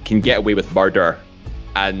 and he can get away with murder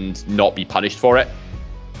and not be punished for it.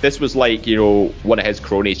 This was like, one of his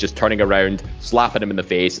cronies just turning around, slapping him in the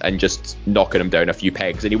face, and just knocking him down a few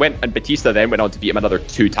pegs. And Batista then went on to beat him another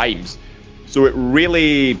 2 times. So it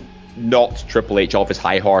really knocked Triple H off his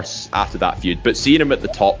high horse after that feud. But seeing him at the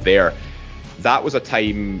top there, that was a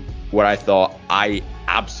time where I thought, I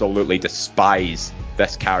absolutely despise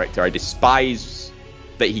this character. I despise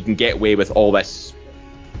that he can get away with all this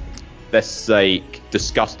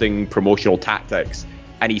disgusting promotional tactics,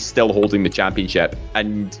 and he's still holding the championship.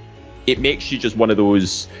 And it makes you just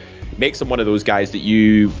makes him one of those guys that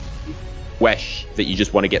you wish that you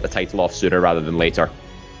just want to get the title off sooner rather than later.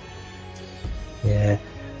 Yeah,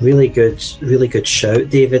 really good shout,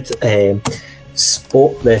 David. The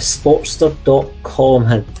Sportster.com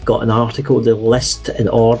had got an article to list in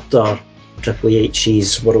order Triple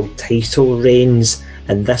H's world title reigns,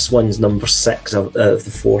 and this one's number 6 of the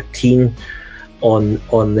 14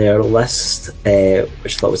 on their list, which I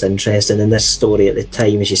thought was interesting. In this story at the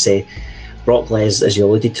time, as you say, Brock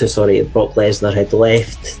Lesnar had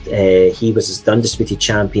left. He was the undisputed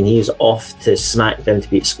champion. He was off to SmackDown to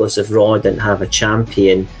be exclusive Raw, didn't have a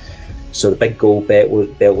champion. So the big gold belt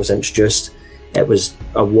was introduced. It was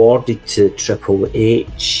awarded to Triple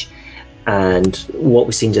H. And what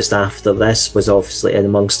we've seen just after this was obviously, and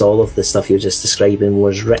amongst all of the stuff you were just describing,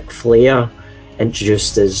 was Ric Flair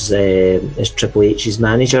introduced as Triple H's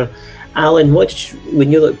manager. Alan,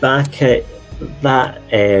 when you look back at that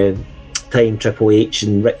time Triple H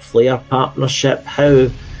and Ric Flair partnership, how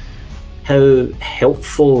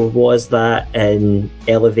helpful was that in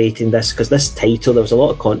elevating this? Because this title, there was a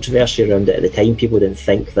lot of controversy around it at the time. People didn't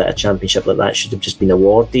think that a championship like that should have just been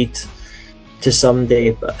awarded to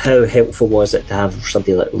somebody. But how helpful was it to have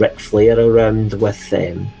somebody like Ric Flair around with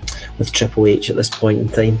Triple H at this point in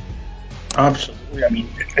time? Absolutely. I mean,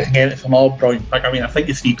 again, it's an all brilliant pick. I mean, I think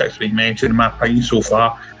the 3 picks we've mentioned, in my opinion, so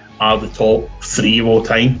far are the top 3 of all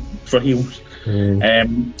time for heels. I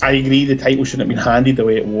agree the title shouldn't have been handed the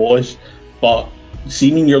way it was, but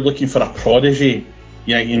seeming you're looking for a prodigy,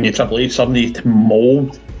 in your Triple H, somebody to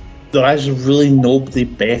mould, there is really nobody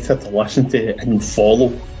better to listen to and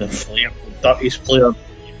follow than Flair, the dirtiest player. The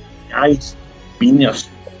guy's been there,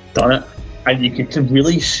 done it, and you can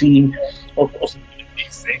really see, of course,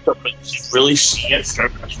 but you really see it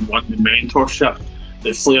throughout this one, the mentorship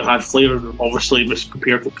that Flair had. Flair obviously was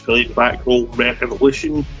prepared to play the back role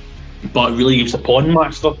Revolution, but really he was a pawn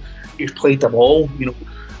master. He's played them all,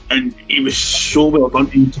 and he was so well done.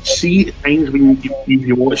 And you can see at times when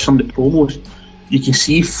you watch some of the promos, you can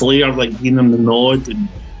see Flair giving him the nod, and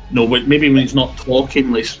maybe when he's not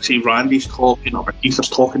talking, let's say Randy's talking or Batista's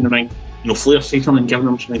talking in the ring, Flair saying something, giving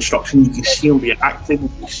him some instruction. You can see him reacting. You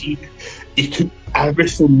can see he took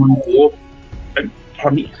everything on board, and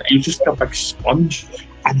he was just a big sponge,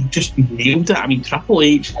 and he just nailed it. I mean, Triple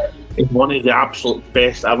H is one of the absolute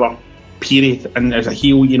best ever, period. And as a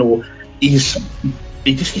heel, he's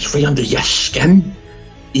he just gets right under your skin.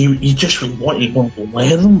 You just really want to go and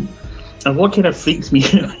wear them. And what kind of freaks me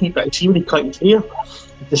out, but see when he cut his hair,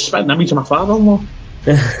 just spit an image of my father-in-law.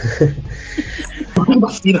 I'm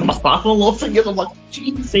seeing my father-in-law fingers. I'm like,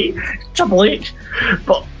 Jesus, Triple H.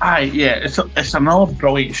 But it's another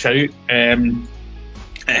brilliant shout. I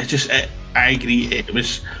agree. It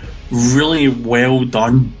was really well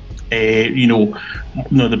done.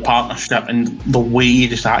 The partnership and the way he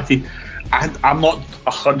just acted. I'm not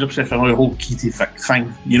 100% familiar with the whole Keith Vick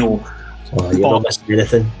thing. You're not missing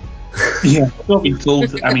anything. Yeah, I've not been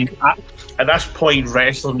told. I mean, at this point,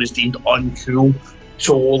 wrestling was deemed uncool.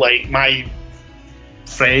 So, like, my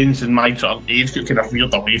friends and my sort of age group kind of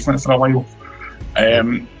veered away from it for a while.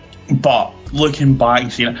 But looking back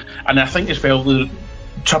and seeing it, and I think as well, the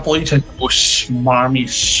Triple H had the most smarmy,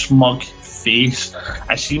 smug face.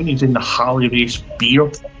 I see when he's in the Harley Race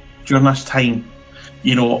beard during this time.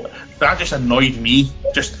 That just annoyed me,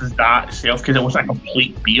 just that itself, because it was a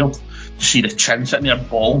complete beard. To see the chin sitting there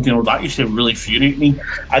bald, that used to really infuriate me.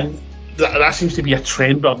 And that seems to be a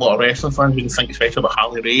trend with a lot of wrestling fans when you think, especially about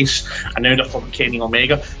Harley Race, and now they're talking Kenny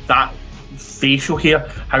Omega. That facial hair,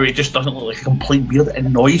 how it just doesn't look like a complete beard, it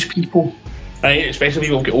annoys people, right? Especially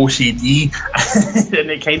people get OCD,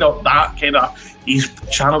 and he's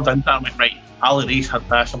channeled into that and went, right, Harley Race had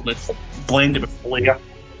this, I'm going to blend it with Flair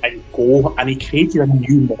and go, and he created a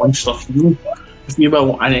new monster heel,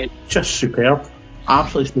 and it's just superb,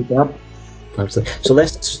 absolutely superb. Absolutely. So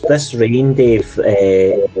this reign, Dave,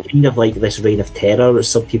 kind of like this reign of terror, as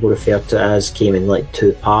some people refer to it as, came in like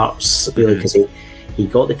two parts, really, because he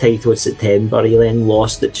got the title in September. He then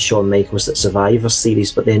lost it to Shawn Michaels at Survivor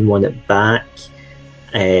Series, but then won it back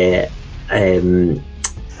at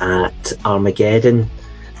Armageddon,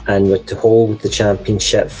 and went to hold the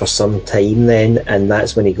championship for some time then, and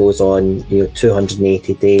that's when he goes on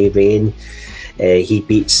 280-day reign. He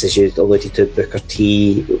beats, as you alluded to, Booker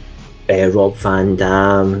T, Rob Van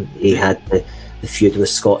Dam. He had the feud with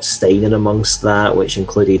Scott Steiner amongst that, which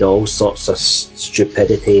included all sorts of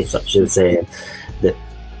stupidity, such as the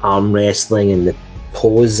arm wrestling and the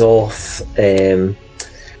pose off,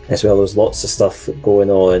 as well as lots of stuff going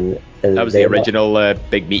on. And that was the original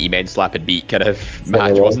big meaty men slap and beat kind of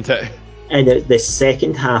match, wasn't it? And the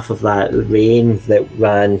second half of that reign that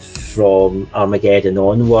ran from Armageddon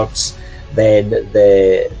onwards, then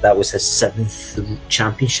that was his 7th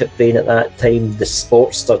championship reign at that time. The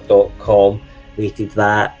Sportster.com rated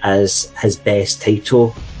that as his best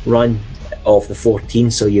title run of the 14.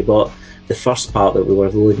 So you got the first part that we were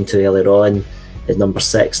alluding to earlier on at number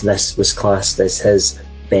 6, and this was classed as his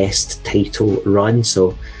best title run.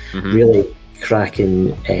 So really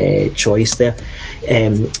cracking choice there.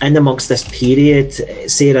 And amongst this period,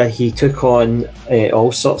 Sarah, he took on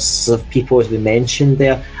all sorts of people, as we mentioned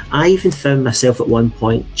there. I even found myself at one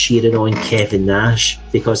point cheering on Kevin Nash,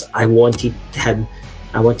 because I wanted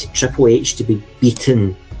Triple H to be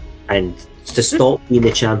beaten and to stop being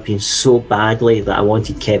the champion so badly that I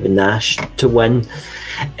wanted Kevin Nash to win.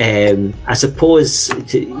 I suppose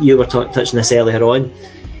you were touching this earlier on.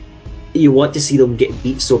 You want to see them get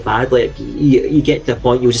beat so badly, you get to a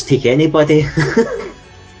point you'll just take anybody.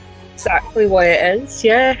 Exactly what it is.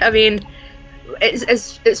 Yeah, I mean,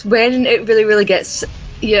 it's when it really gets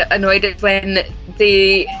annoyed. It's when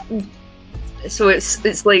so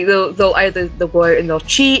it's like they'll either go out and they'll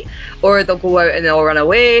cheat, or they'll go out and they'll run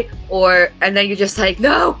away, and then you're just like,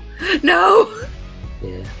 no,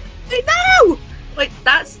 Yeah. like, no, like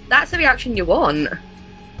that's the reaction you want.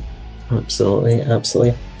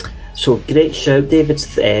 Absolutely. So great shout, David.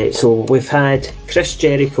 So we've had Chris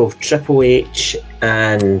Jericho, Triple H,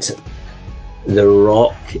 and The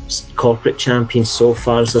Rock corporate champions so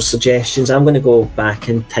far as their suggestions. I'm going to go back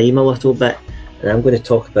in time a little bit, and I'm going to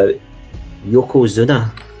talk about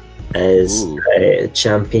Yokozuna as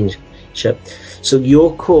championship. So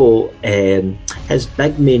Yoko, his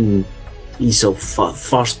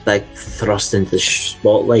first big thrust into the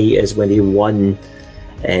spotlight is when he won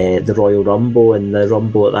the Royal Rumble, and the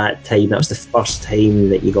Rumble at that time, that was the first time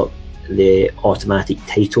that you got the automatic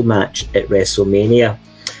title match at WrestleMania,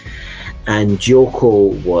 and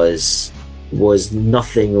Yoko was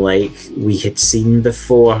nothing like we had seen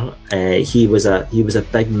before. He was a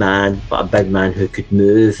big man, but a big man who could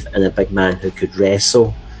move, and a big man who could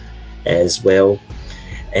wrestle as well.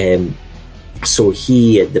 So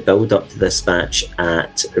he, at the build up to this match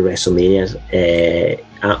at WrestleMania,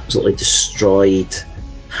 absolutely destroyed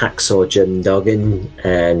Hacksaw Jim Duggan,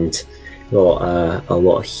 and got a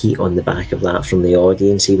lot of heat on the back of that from the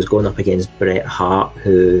audience. He was going up against Bret Hart,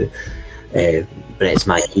 who Bret's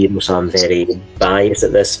my hero, so I'm very biased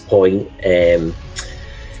at this point.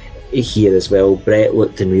 here as well, Brett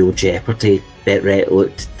looked in real jeopardy. Brett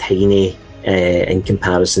looked tiny in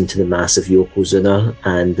comparison to the massive Yokozuna,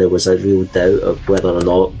 and there was a real doubt of whether or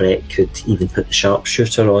not Brett could even put the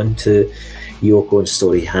sharpshooter on to Yoko, and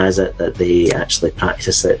story has it that they actually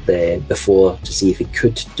practiced it before to see if he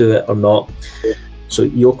could do it or not. So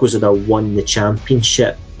Yokozuna won the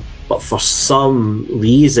championship, but for some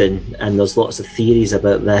reason, and there's lots of theories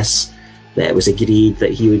about this, that it was agreed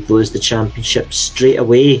that he would lose the championship straight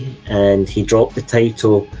away, and he dropped the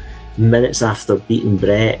title minutes after beating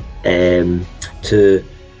Brett to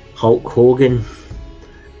Hulk Hogan.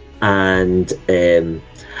 And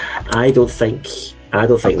I don't think that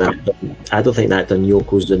done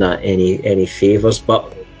Yokozuna any favours,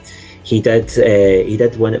 but he did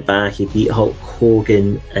win it back. He beat Hulk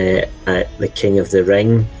Hogan at the King of the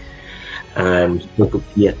Ring, and would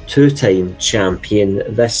be a two-time champion.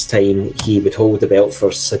 This time he would hold the belt for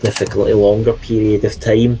a significantly longer period of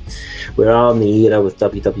time. We are in the era with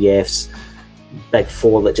WWF's Big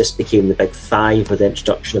Four that just became the Big Five with the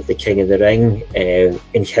introduction of the King of the Ring,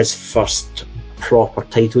 and his first proper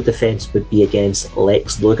title defence would be against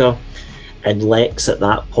Lex Luger, and Lex at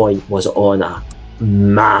that point was on a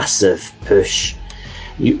massive push.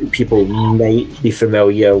 People might be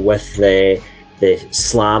familiar with the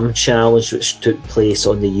Slam Challenge, which took place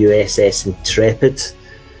on the USS Intrepid,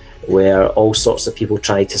 where all sorts of people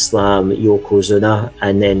tried to slam Yokozuna,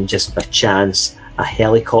 and then just by chance a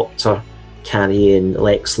helicopter carrying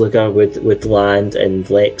Lex Luger would land, and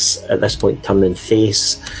Lex, at this point turning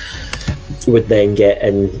face, would then get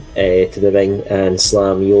in to the ring and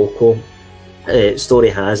slam Yoko. Story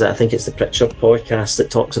has it, I think it's the Pritchard podcast that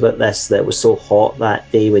talks about this, that it was so hot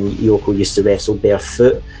that day when Yoko used to wrestle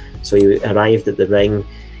barefoot. So he arrived at the ring,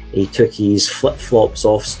 he took his flip-flops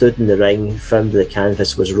off, stood in the ring, found the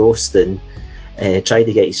canvas was roasting, tried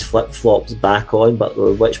to get his flip-flops back on, but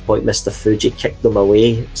at which point Mr. Fuji kicked them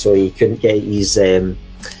away, so he couldn't get his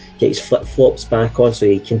flip-flops back on, so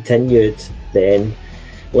he continued then.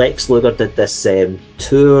 Lex Luger did this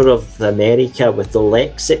tour of America with the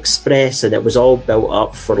Lex Express, and it was all built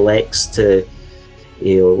up for Lex to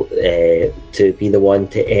be the one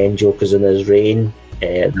to end Yokozuna's reign.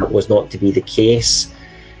 That was not to be the case.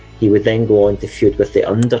 He would then go on to feud with The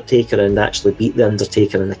Undertaker and actually beat The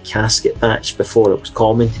Undertaker in a casket match. Before, it was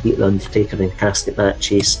common to beat The Undertaker in casket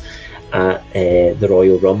matches at the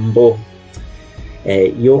Royal Rumble.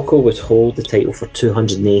 Yoko would hold the title for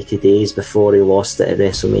 280 days before he lost it at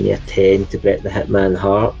WrestleMania 10 to Bret the Hitman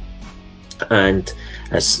Hart. And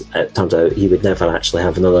as it turned out, he would never actually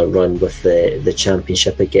have another run with the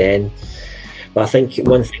championship again. But I think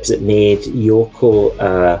one thing that made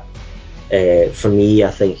Yoko, for me,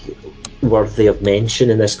 I think worthy of mention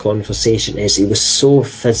in this conversation is he was so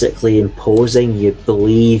physically imposing. You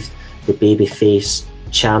believed the babyface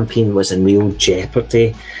champion was in real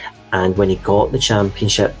jeopardy, and when he got the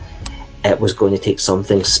championship, it was going to take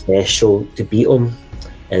something special to beat him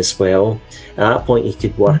as well. At that point, he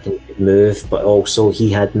could work and could move, but also he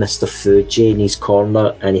had Mr. Fuji in his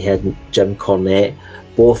corner, and he had Jim Cornette.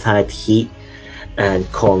 Both had heat, and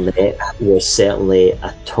Cornette was certainly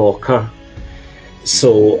a talker.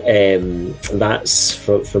 So that's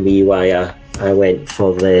for me why I went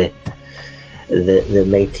for the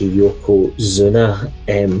mighty Yokozuna.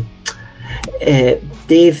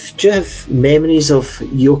 Dave, do you have memories of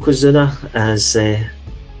Yokozuna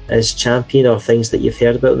as champion, or things that you've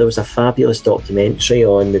heard about? There was a fabulous documentary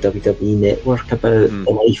on the WWE Network about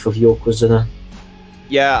the life of Yokozuna.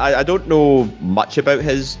 Yeah, I don't know much about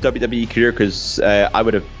his WWE career, because I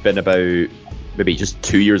would have been about maybe just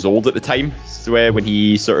 2 years old at the time, so when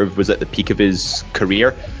he sort of was at the peak of his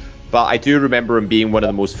career. But I do remember him being one of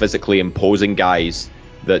the most physically imposing guys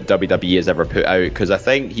that WWE has ever put out, because I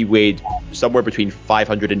think he weighed somewhere between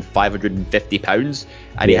 500 and 550 pounds,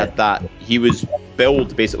 and he was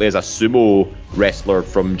billed basically as a sumo wrestler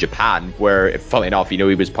from Japan, where, funnily enough, he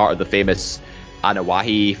was part of the famous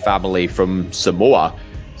Anoa'i family from Samoa.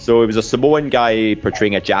 So it was a Samoan guy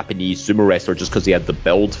portraying a Japanese sumo wrestler just because he had the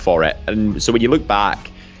build for it. And so when you look back,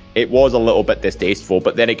 it was a little bit distasteful.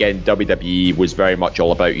 But then again, WWE was very much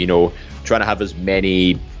all about, trying to have as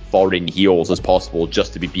many foreign heels as possible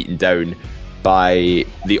just to be beaten down by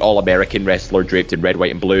the all-American wrestler draped in red,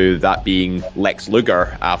 white, and blue, that being Lex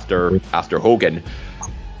Luger after Hogan.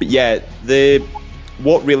 But yeah,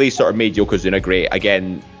 what really sort of made Yokozuna great,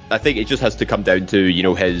 again, I think it just has to come down to,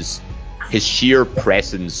 his sheer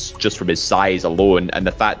presence just from his size alone, and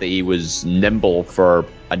the fact that he was nimble for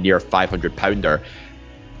a near 500-pounder.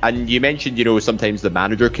 And you mentioned, sometimes the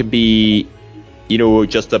manager can be,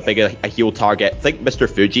 just a big a heel target. I think Mr.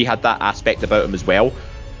 Fuji had that aspect about him as well,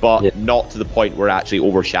 but not to the point where it actually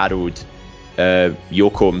overshadowed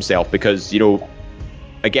Yoko himself, because,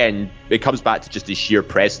 again, it comes back to just his sheer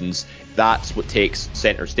presence. That's what takes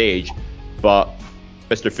center stage. But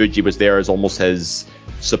Mr. Fuji was there as almost his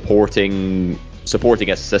supporting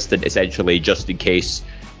assistant, essentially, just in case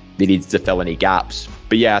they needed to fill any gaps.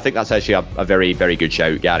 But yeah, I think that's actually a very, very good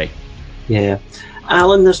shout, Gary. Yeah.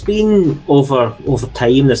 Alan, there's been, over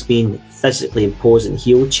time, there's been physically imposing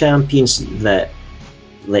heel champions that,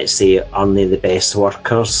 let's say, aren't the best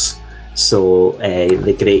workers. So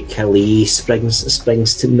the Great Khali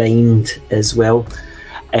springs to mind as well.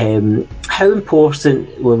 How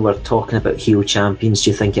important, when we're talking about heel champions,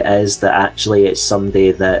 do you think it is that actually it's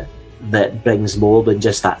somebody that brings more than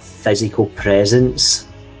just that physical presence?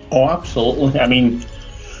 Oh, absolutely. I mean,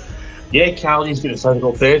 yeah, Khali's got a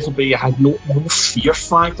physical presence, but he had no fear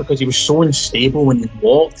factor because he was so unstable when he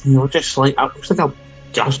walked, and you were just like, it was like a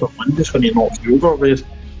gust of wind just when he knocked you over. Whereas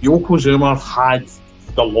Yokozuna had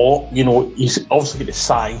the lot, he's obviously got the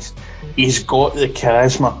size, he's got the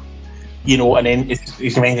charisma, and then as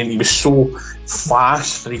you mentioned, he was so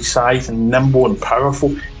fast for his size and nimble and powerful.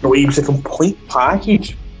 He was a complete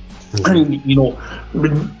package. And,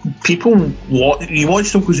 when people watch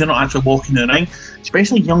Yokozuna actually walking the ring,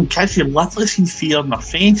 especially young kids, you literally see fear in their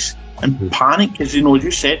face and panic because, as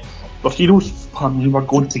you said, the heroes were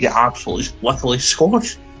going to get absolutely, literally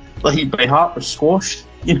squashed. Like Bret Hart was squashed,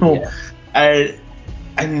 and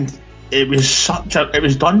it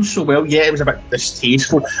was done so well. Yeah, it was a bit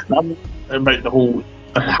distasteful. Not about the whole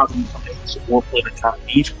having support playing a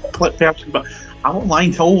Japanese person, but I won't lie,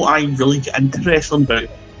 until I really get into wrestling about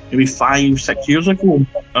maybe 5-6 years ago,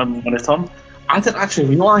 when I turned, I didn't actually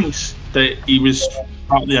realise that he was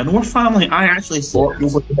part of the Anoa'i family. I actually thought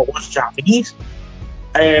Yokozuna was Japanese.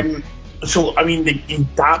 So, I mean, they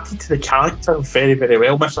adapted to the character very, very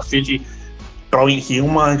well. Mr. Fuji, brilliant heel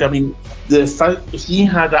manager. I mean, he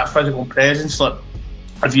had that physical presence. Like,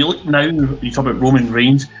 if you look now, you talk about Roman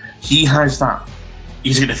Reigns, he has that.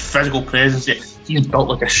 He's got the physical presence. He's built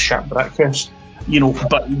like a shit brickhouse. But he's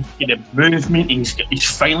got the movement,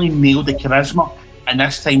 he's finally nailed the charisma, and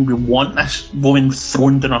this time we want this woman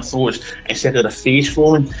thrown down our throats instead of the face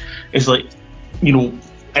Roman. It's like, and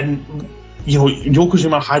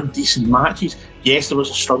Yokozuna had decent matches. Yes, there was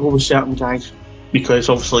a struggle with certain guys, because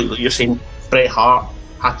obviously, like you're saying, Bret Hart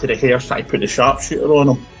had to rehearse that he put the sharpshooter on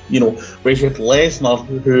him, whereas you had Lesnar,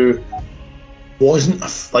 who wasn't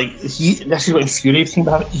like this is what infuriated him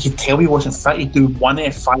about it. You could tell he wasn't fit. He'd do one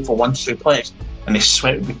F5 for one suplex and the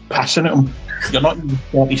sweat would be pissing at him. You're not even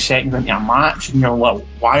 30 seconds into a match and you're like,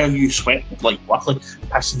 why are you sweating, like roughly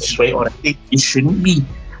pissing sweat already? You shouldn't be.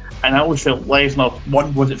 And I always felt Lesnar,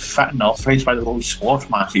 one, wasn't fit enough, hence why the whole squash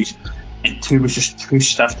matches, and two, was just too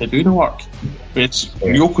stiff to do the work. But it's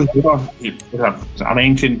Yokozuna, I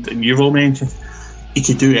mentioned and you've all mentioned, he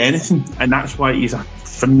could do anything, and that's why he's a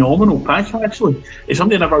phenomenal pick. Actually, it's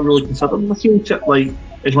something I never really considered in the field, like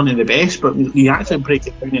as one of the best. But you actually break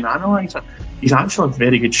it down and analyse it, he's actually a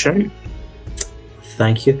very good shout.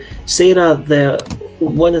 Thank you, Sarah.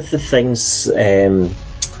 One of the things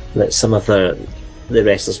that some of the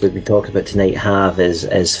wrestlers we've been talking about tonight have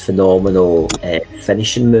is phenomenal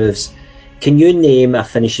finishing moves. Can you name a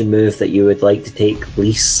finishing move that you would like to take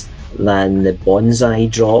least than the bonsai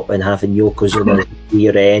drop and having Yokozuna's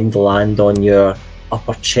rear end land on your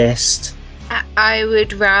upper chest? I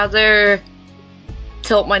would rather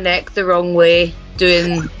tilt my neck the wrong way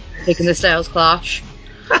taking the Styles Clash.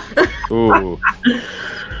 Ooh.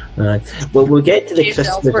 Well, we'll get to the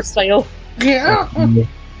Christmas style. Yeah.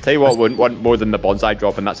 Tell you what, one more than the bonsai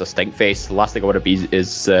drop, and that's a stink face. The last thing I want to be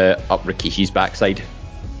is up Rikishi's backside.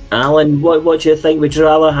 Alan, what do you think? Would you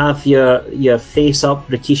rather have your face up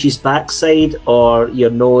Rikishi's backside or your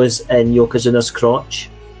nose in Yokozuna's crotch?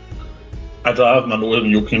 I'd rather have my nose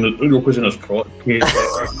in Yokozuna's crotch.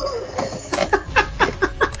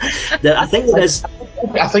 I think there is.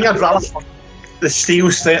 I think I'd rather the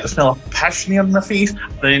steel smell of piss near my face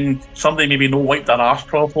than somebody maybe not wipe their arse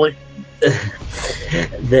properly.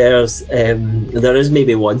 There is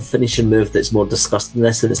maybe one finishing move that's more disgusting than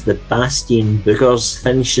this, and it's the Bastion Booger's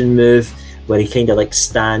finishing move, where he kind of like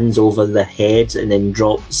stands over the head and then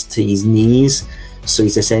drops to his knees, so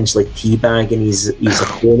he's essentially teabagging his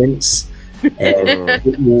opponents.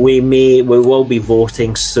 We will be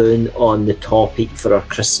voting soon on the topic for our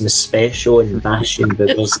Christmas special, and Bastion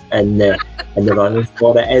Boogers in the running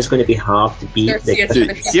for it. It is going to be hard to beat. Do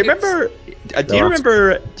you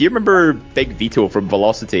remember Big Vito from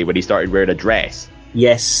Velocity when he started wearing a dress?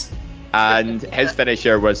 Yes. And his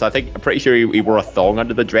finisher was, I'm pretty sure he wore a thong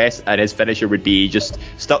under the dress, and his finisher would be just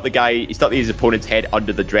stuck his opponent's head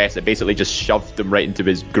under the dress and basically just shoved him right into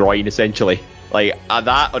his groin, essentially. Like,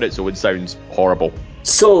 that on its own sounds horrible.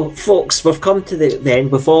 So, folks, we've come to the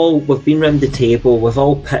end. We've been round the table. We've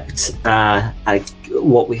all picked we've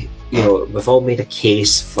all made a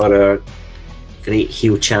case for our great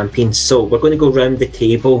heel champions. So we're going to go round the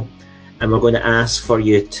table, and we're going to ask for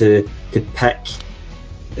you to pick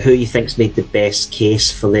who you think's made the best case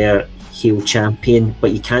for their heel champion,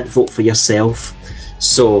 but you can't vote for yourself.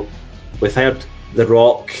 So we've heard The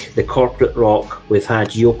Rock, the corporate Rock, we've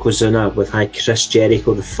had Yokozuna, we've had Chris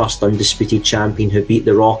Jericho, the first undisputed champion who beat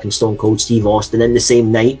The Rock and Stone Cold Steve Austin in the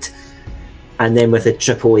same night, and then with the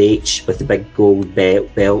Triple H with the big gold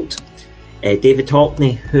belt. David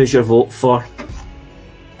Hockney, who's your vote for?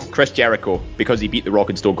 Chris Jericho, because he beat The Rock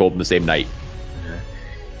and Stone Cold in the same night.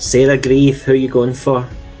 Sarah Grieve, who are you going for?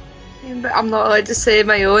 I'm not allowed to say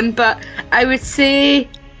my own, but I would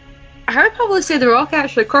probably say The Rock,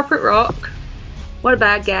 actually. Corporate Rock. What a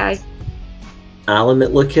bad guy. Alan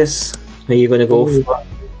McLucas, who are you going to go for?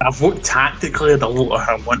 I vote tactically, and I'll vote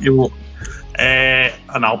how I want to vote.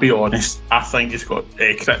 And I'll be honest, I think it's got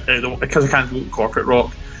because I can't vote Corporate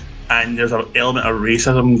Rock, and there's an element of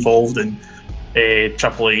racism involved in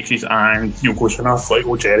Triple H's and Yokozuna. I've got to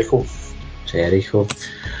go Jericho.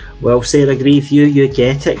 Well, Sarah Grieve, you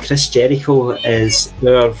get it. Chris Jericho is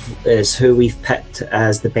who we've picked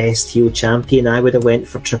as the best heel champion. I would have went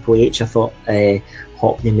for Triple H. I thought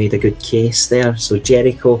Hockney made a good case there. So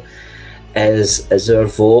Jericho is our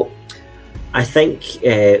vote. I think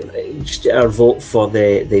our vote for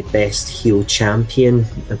the best heel champion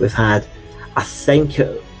that we've had, I think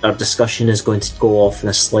our discussion is going to go off in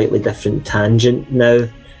a slightly different tangent now,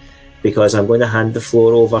 because I'm going to hand the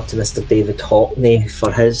floor over to Mr. David Hockney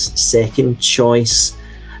for his second choice.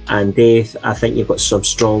 And Dave, I think you've got some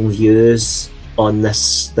strong views on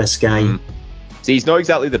this guy. So he's not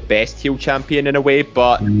exactly the best heel champion in a way,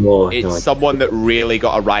 but it's someone that really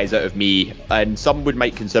got a rise out of me. And some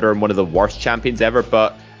might consider him one of the worst champions ever,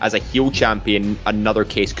 but as a heel champion, another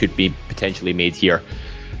case could be potentially made here.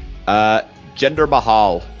 Jinder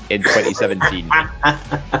Mahal in 2017.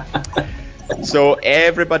 So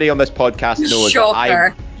everybody on this podcast knows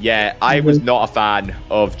Shocker. that I was not a fan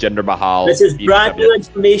of Jinder Mahal. This is brand new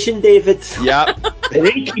information, David. Yeah.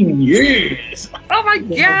 Breaking news! Oh my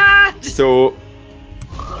god! So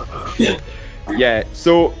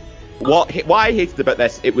what I hated about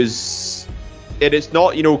this, it is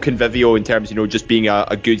not, convivial in terms, just being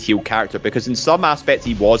a good heel character, because in some aspects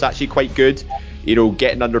he was actually quite good.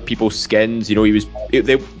 Getting under people's skins.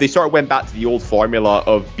 They sort of went back to the old formula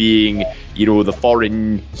of being, the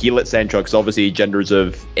foreign heel at Central, because obviously Jinder's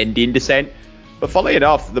of Indian descent. But funnily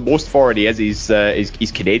enough, the most foreign he is,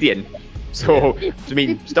 he's Canadian. So, I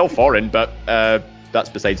mean, still foreign, but that's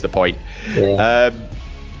besides the point.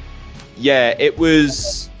 It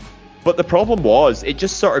was. But the problem was, it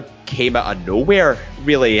just sort of came out of nowhere,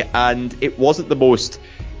 really, and it wasn't the most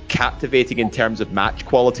captivating in terms of match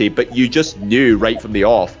quality, but you just knew right from the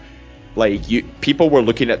off, people were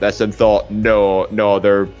looking at this and thought, no,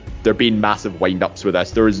 they're being massive wind-ups with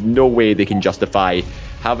this. There is no way they can justify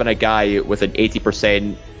having a guy with an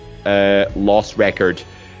 80% loss record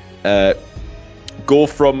go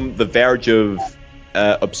from the verge of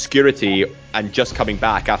obscurity and just coming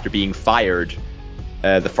back after being fired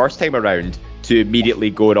the first time around to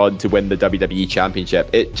immediately going on to win the WWE Championship.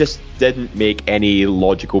 It just didn't make any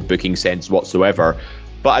logical booking sense whatsoever.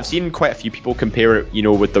 But I've seen quite a few people compare it,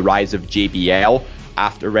 with the rise of JBL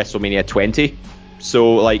after WrestleMania 20.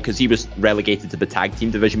 So, because he was relegated to the tag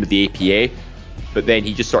team division with the APA, but then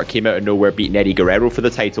he just sort of came out of nowhere beating Eddie Guerrero for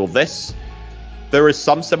the title. There is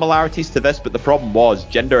some similarities to this, but the problem was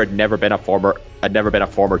Jinder had never been a former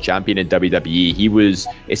champion in WWE. He was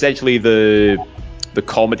essentially the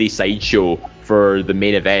comedy sideshow for the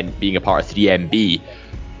main event, being a part of 3MB.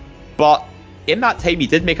 But in that time, he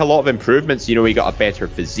did make a lot of improvements. He got a better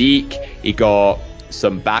physique, he got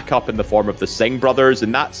some backup in the form of the Singh brothers,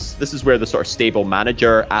 and this is where the sort of stable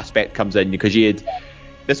manager aspect comes in, because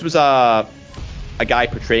this was a guy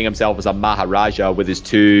portraying himself as a Maharaja with his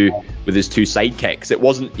two sidekicks. It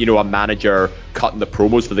wasn't, a manager cutting the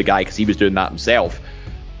promos for the guy, because he was doing that himself.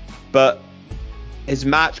 But his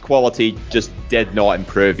match quality just did not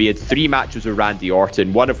improve. He had 3 matches with Randy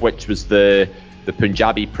Orton, one of which was the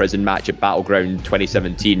Punjabi prison match at Battleground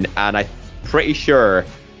 2017, and I'm pretty sure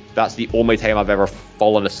that's the only time I've ever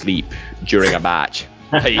fallen asleep during a match.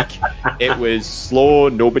 It was slow,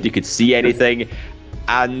 nobody could see anything,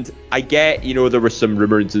 And I get, there were some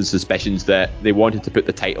rumours and suspicions that they wanted to put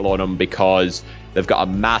the title on him because they've got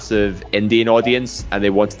a massive Indian audience and they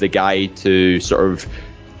wanted the guy to sort of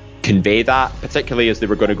convey that, particularly as they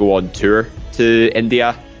were going to go on tour to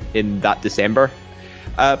India in that December.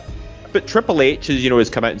 But Triple H has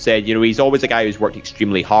come out and said, he's always a guy who's worked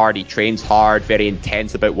extremely hard. He trains hard, very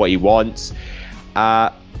intense about what he wants.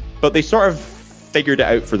 But they sort of figured it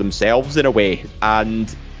out for themselves in a way.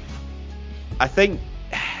 And I think,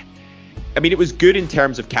 it was good in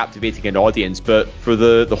terms of captivating an audience, but for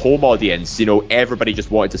the home audience, everybody just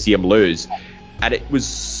wanted to see him lose. And it was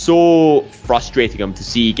so frustrating him to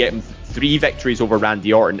see get him 3 victories over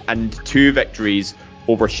Randy Orton and 2 victories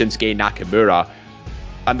over Shinsuke Nakamura.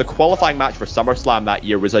 And the qualifying match for SummerSlam that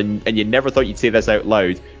year was, and you never thought you'd say this out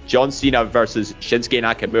loud, John Cena versus Shinsuke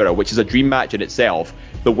Nakamura, which is a dream match in itself.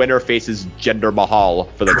 The winner faces Jinder Mahal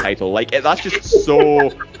for the title. That's just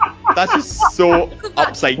so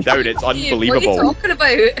upside down. It's unbelievable. What are you talking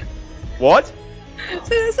about? What?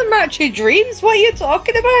 It's a match of dreams. What are you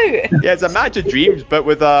talking about? Yeah, it's a match of dreams, but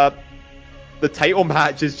with the title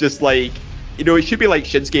match is just it should be like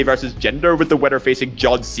Shinsuke versus Jinder with the winner facing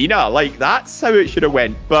John Cena. That's how it should have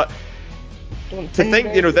went. But to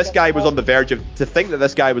think, this guy was on the verge of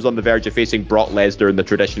facing Brock Lesnar in the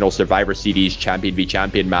traditional Survivor Series champion v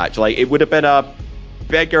champion match, it would have been a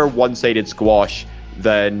bigger one-sided squash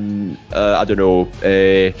than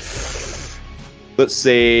let's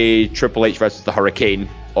say Triple H versus the Hurricane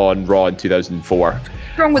on Raw in 2004. What's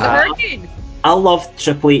wrong with the Hurricane? I loved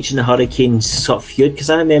Triple H and the Hurricane's sort of feud because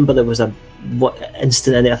I remember there was a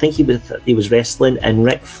instant in it. I think he was wrestling and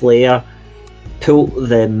Ric Flair pulled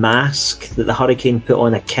the mask that the Hurricane put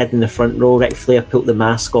on a kid in the front row. Ric Flair pulled the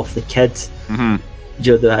mask off the kid. Mm-hmm.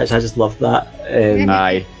 I just loved that.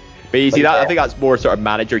 Aye. But you see, I think that's more sort of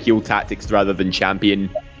manager heel tactics rather than champion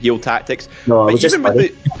heel tactics. No, but even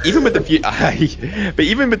with the feud, but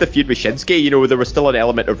even with the feud with Shinsuke, there was still an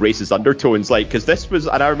element of racist undertones, because this was,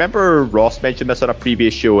 and I remember Ross mentioned this on a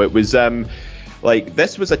previous show. It was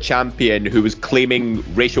this was a champion who was claiming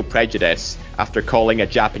racial prejudice after calling a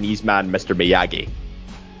Japanese man Mr. Miyagi.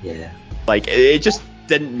 Yeah. It just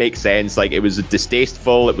didn't make sense. It was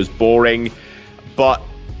distasteful. It was boring, but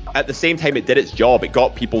at the same time, it did its job. It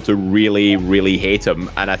got people to really, really hate him,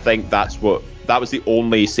 and I think that was the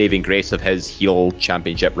only saving grace of his heel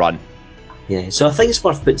championship run. Yeah, so I think it's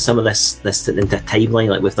worth putting some of this into a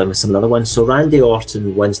timeline, with some of the other ones. So Randy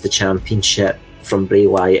Orton wins the championship from Bray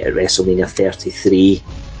Wyatt at WrestleMania 33.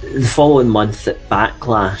 The following month at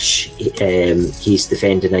Backlash, he's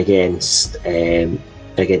defending against Jinder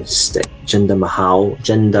Mahal.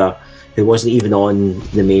 Jinder, who wasn't even on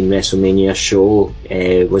the main WrestleMania show,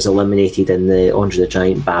 was eliminated in the Andre the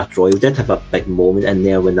Giant Battle Royal. Did have a big moment in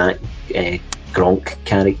there when that Gronk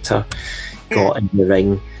character got in the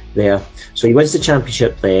ring there. So he wins the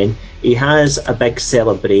championship then. He has a big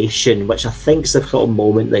celebration, which I think is the sort of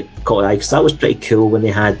moment that caught eye, because that was pretty cool when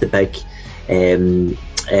they had the big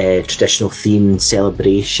traditional themed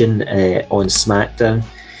celebration on SmackDown.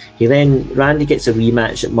 Randy gets a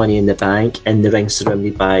rematch at Money in the Bank in the ring,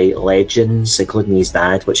 surrounded by legends, including his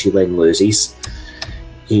dad, which he then loses.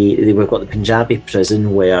 We've got the Punjabi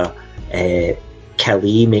prison where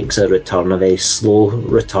Khali makes a return, a very slow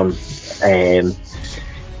return.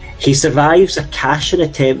 He survives a cash-in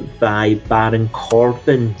attempt by Baron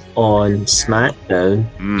Corbin on SmackDown.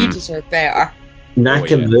 He deserved better.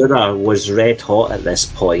 Nakamura was red hot at this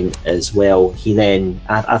point as well. He then,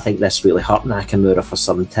 I think this really hurt Nakamura for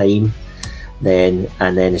some time. And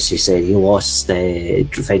then as you said, he lost,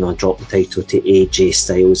 finally dropped the title to AJ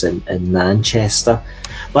Styles in Manchester.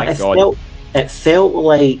 But it felt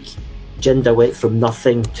like Jinder went from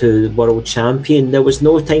nothing to world champion. There was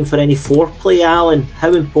no time for any foreplay, Alan.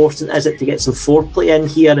 How important is it to get some foreplay in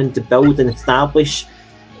here and to build and establish,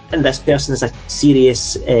 and this person is a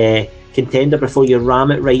serious contender before you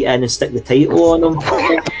ram it right in and stick the title on him?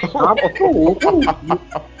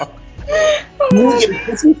 You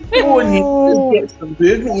get some movement,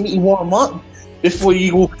 you need to warm up before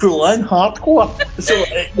you go full in hardcore. So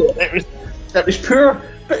it was poor.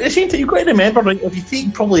 But at the same time, you've got to remember, if you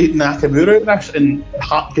take probably Nakamura out of this, and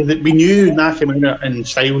because we knew Nakamura and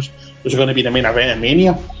Styles was going to be the main event of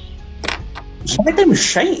Mania, SmackDown was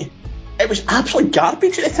shite. It was absolute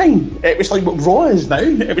garbage at the time. It was like what Raw is now.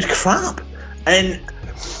 It was crap. And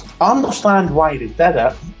I understand why they did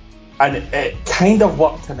it, and it kind of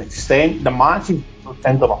worked to an extent. The matches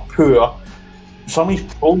kind of were poor. Some of these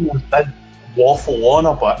promos did waffle on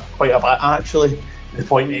quite a bit actually. The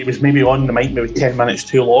point it was maybe on the mic maybe 10 minutes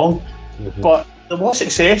too long. Mm-hmm. But there were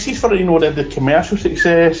successes for it, the commercial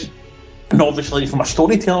success. And obviously, from a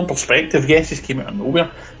storytelling perspective, yes, he's came out of nowhere.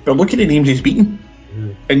 But look at the names he's beaten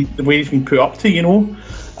and the way he's been put up to, you know.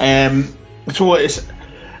 So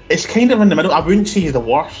it's kind of in the middle. I wouldn't say he's the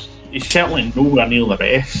worst. He's certainly nowhere near the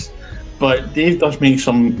best. But Dave does make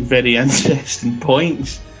some very interesting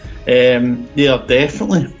points. Yeah,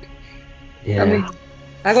 definitely. Yeah. I mean,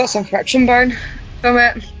 I got some friction burn from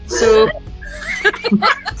it, so.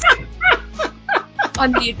 I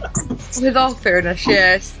mean, with all fairness,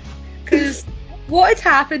 yes. Because what had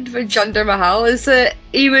happened with Jinder Mahal is that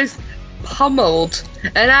he was pummeled,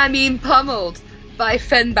 and I mean pummeled, by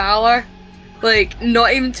Finn Balor. Like,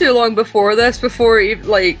 not even too long before this,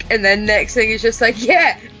 and then next thing he's just like,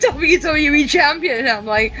 yeah, WWE Champion! And I'm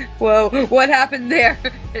like, well, what happened there?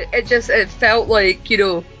 It felt like,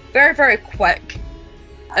 very, very quick.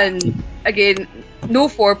 And again, no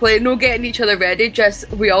foreplay, no getting each other ready,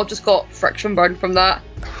 we all just got friction burn from that.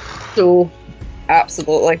 So,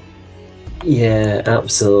 absolutely. Yeah,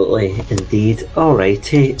 absolutely, indeed.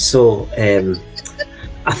 Alrighty, so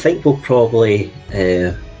I think we'll probably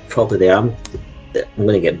there. I'm going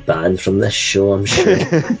to get banned from this show, I'm sure.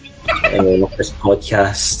 This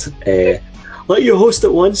podcast. Let you host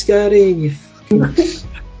it once, Gary. And you fucking...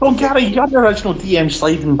 Oh, Gary, you're the original DM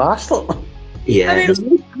sliding bastard. Yeah, I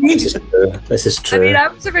mean, this is true. I mean, I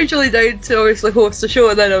was originally down to obviously host the show,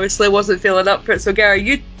 and then obviously wasn't feeling up for it. So,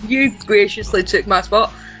 Gary, you graciously took my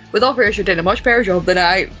spot. With all fairness, you're doing a much better job than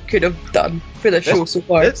I could have done for the show so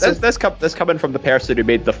far. This coming from the person who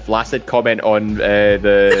made the flaccid comment on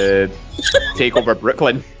the Takeover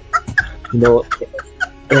Brooklyn.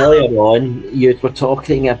 Earlier on, you were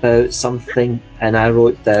talking about something, and I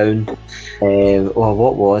wrote down.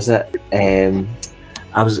 What was it? It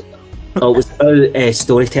was about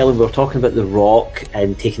storytelling. We were talking about The Rock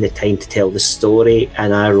and taking the time to tell the story,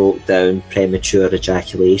 and I wrote down premature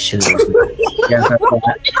ejaculation.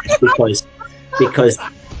 because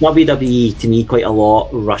WWE to me quite a lot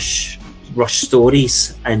rush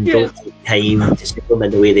stories and don't take time to stick them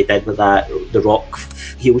in the way they did with that The Rock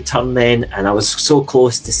heel turn then, and I was so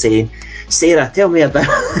close to saying, Sarah, tell me about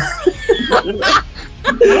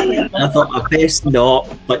I thought I best not,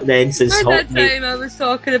 but then since At that time I was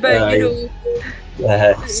talking about,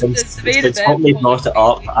 since the Hockney brought it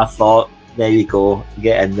up, I thought, there you go,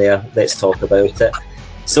 get in there, let's talk about it.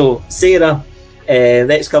 So, Sarah,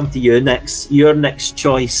 let's come to you next. Your next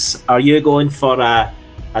choice. Are you going for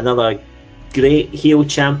another great heel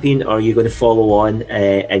champion, or are you going to follow on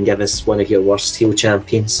and give us one of your worst heel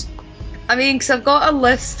champions? I mean, because I've got a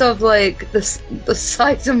list of like the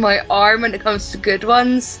size of my arm when it comes to good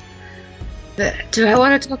ones. But do I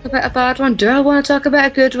want to talk about a bad one? Do I want to talk about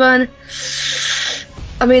a good one?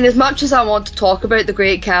 I mean, as much as I want to talk about the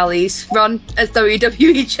Great Khali's run as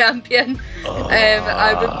WWE champion,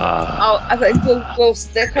 I think we'll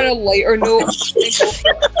stick on a lighter note and go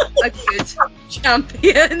for a good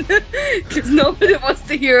champion, because nobody wants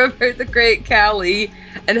to hear about the Great Khali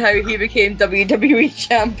and how he became WWE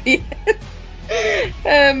champion.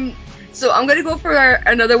 So I'm going to go for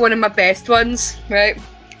another one of my best ones, right?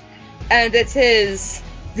 And it is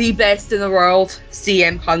the best in the world,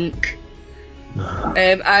 CM Punk.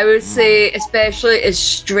 I would say, especially his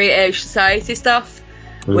straight edge society stuff,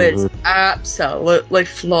 was absolutely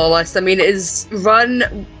flawless. I mean, his run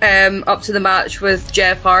up to the match with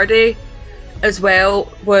Jeff Hardy as well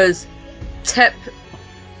was tip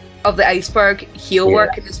of the iceberg heel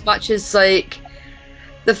work, and as much as like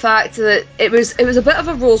the fact that it was a bit of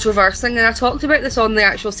a roles reversing, and I talked about this on the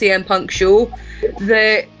actual CM Punk show,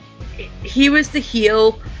 that he was the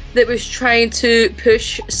heel that was trying to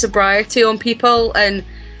push sobriety on people, and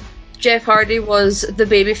Jeff Hardy was the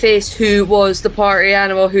babyface who was the party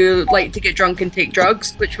animal who liked to get drunk and take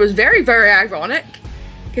drugs, which was very, very ironic,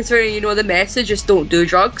 considering, the message is don't do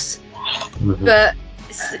drugs. But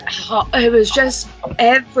it was just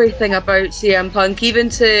everything about CM Punk,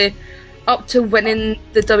 even up to winning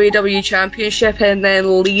the WWE Championship and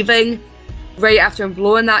then leaving right after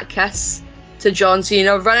blowing that kiss to John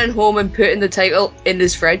Cena, running home and putting the title in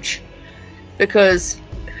his fridge, because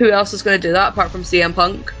who else is going to do that apart from CM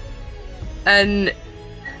Punk? And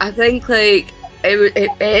I think like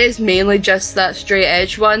it is mainly just that straight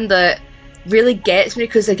edge one that really gets me,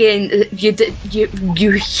 because again you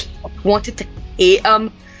wanted to hate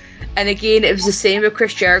him, and again it was the same with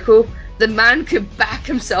Chris Jericho. The man could back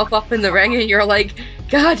himself up in the ring and you're like,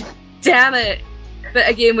 God damn it. But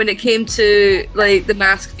again, when it came to like the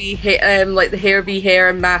mask v hair, like the hair v hair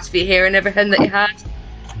and mask v hair and everything that he had,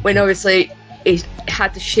 when obviously he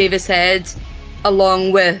had to shave his head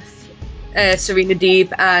along with Serena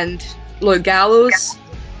Deeb and Lloyd Gallows,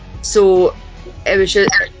 so it was just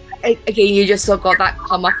again, you just got that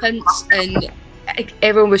comeuppance, and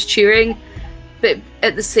everyone was cheering. But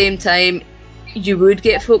at the same time, you would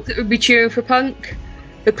get folk that would be cheering for Punk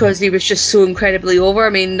because he was just so incredibly over. I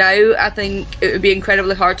mean, now I think it would be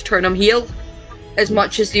incredibly hard to turn him heel, as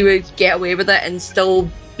much as he would get away with it and still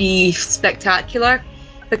be spectacular.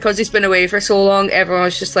 Because he's been away for so long, everyone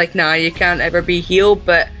was just like, nah, you can't ever be heel.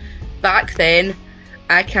 But back then,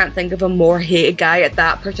 I can't think of a more hated guy at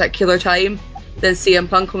that particular time than CM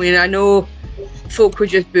Punk. I mean, I know folk would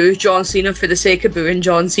just boo John Cena for the sake of booing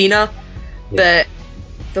John Cena, but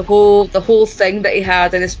the whole thing that he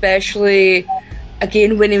had, and especially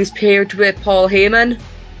again when he was paired with Paul Heyman,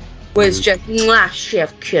 was just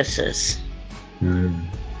chef kisses.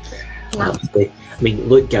 Absolutely. I mean,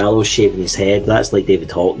 Luke Gallows shaving his head, that's like David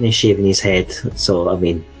Hockney shaving his head. So, I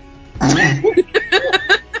mean...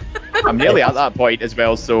 I'm nearly at that point as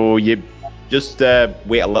well, so you just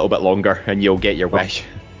wait a little bit longer and you'll get your wish.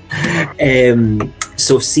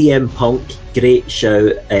 So CM Punk, great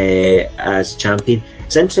shout as champion.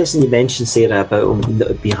 It's interesting you mentioned, Sarah, about him that it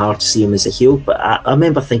would be hard to see him as a heel, but I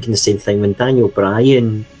remember thinking the same thing when Daniel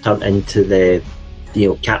Bryan turned into the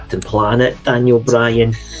Captain Planet Daniel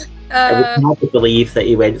Bryan. I would not believe that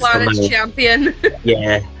he went Planet's from champion.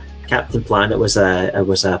 Yeah, Captain Planet was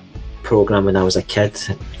a program when I was a kid,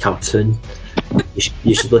 cartoon.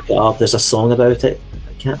 You should look it up. There's a song about it.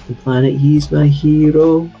 Captain Planet, he's my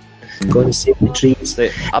hero. Going to save the trees.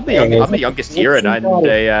 I'm the youngest here, and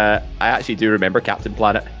I actually do remember Captain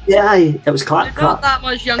Planet. Yeah, it was Clark. You're not that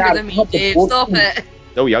much younger than me, Dave. Stop it.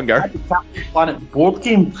 Still younger. I had the Captain Planet board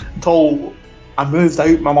game until I moved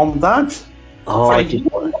out my mum and dad's. Oh, do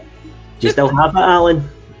you still have it, Alan?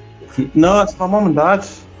 No, it's my mum and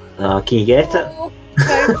dad's. Can you get it?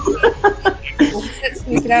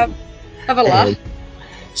 You can have a laugh.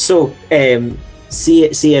 So,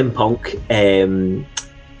 CM Punk,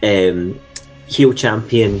 heel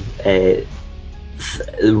champion,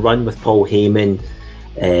 run with Paul Heyman.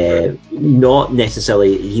 Not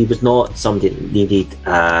necessarily, he was not somebody that needed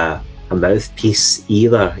a mouthpiece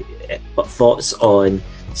either. But thoughts on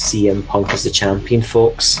CM Punk as the champion,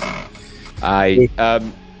 folks?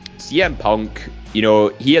 CM Punk,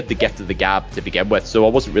 he had the gift of the gab to begin with, so I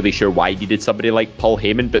wasn't really sure why he needed somebody like Paul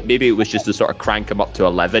Heyman, but maybe it was just to sort of crank him up to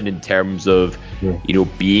 11 in terms of,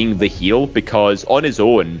 being the heel, because on his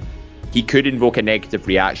own, he could invoke a negative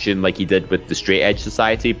reaction like he did with the Straight Edge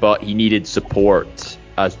Society, but he needed support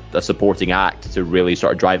as a supporting act to really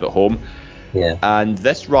sort of drive it home. Yeah. And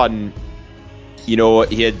this run, he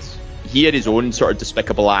had his own sort of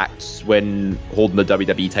despicable acts when holding the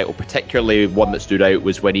WWE title. Particularly one that stood out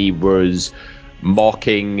was when he was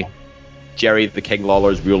mocking Jerry the King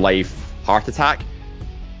Lawler's real life heart attack.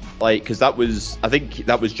 Because I think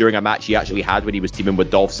that was during a match he actually had when he was teaming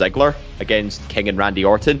with Dolph Ziggler against King and Randy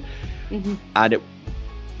Orton. Mm-hmm. And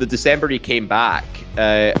the December he came back,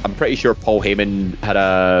 I'm pretty sure Paul Heyman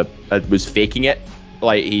was faking it.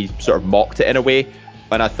 Like, he sort of mocked it in a way.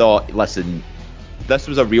 And I thought, listen, this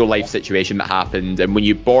was a real life situation that happened, and when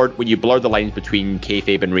you blur the lines between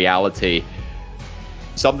kayfabe and reality,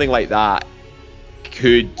 something like that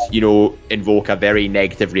could, invoke a very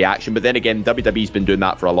negative reaction. But then again, WWE's been doing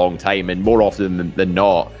that for a long time, and more often than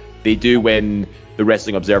not, they do win the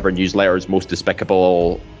Wrestling Observer newsletter's Most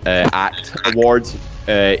Despicable Act Award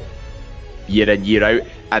year in, year out,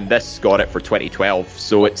 and this got it for 2012.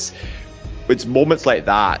 So it's moments like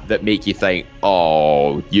that make you think,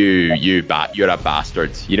 oh, you're a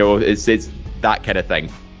bastard. It's that kind of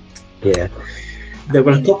thing. Yeah. There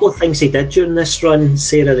were a couple of things he did during this run,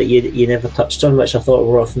 Sarah, that you never touched on, which I thought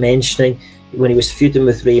were worth mentioning. When he was feuding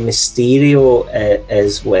with Rey Mysterio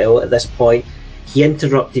as well at this point, he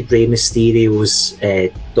interrupted Rey Mysterio's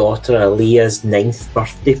daughter Aaliyah's 9th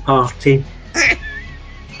birthday party.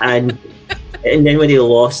 and then when he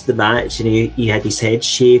lost the match and he had his head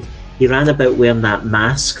shaved, he ran about wearing that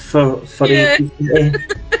mask for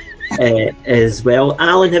as well.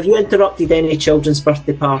 Alan, have you interrupted any children's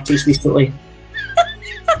birthday parties recently?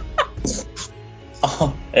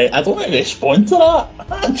 I don't really respond to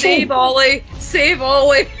that. Save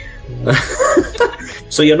Ollie.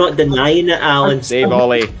 So you're not denying it, Alan? Save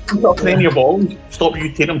Ollie. Stop playing your ball. Stop you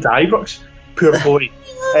taking him to Ibrox. Poor boy.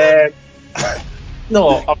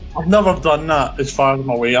 No, I've never done that as far as I'm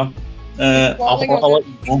aware. I'll let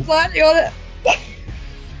you know. Plenty on it.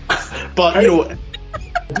 But,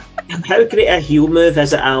 how great a heel move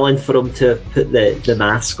is it, Alan, for him to put the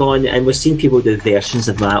mask on? And we've seen people do versions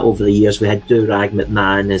of that over the years. We had Do-Rag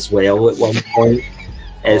McMahon as well at one point,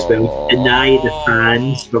 as well. Deny the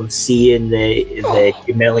fans from seeing the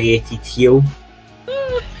humiliated heel.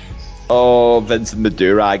 Oh, Vincent the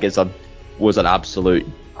Do-Rag was an absolute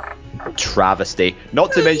travesty.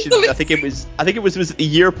 Not to mention, I think it was the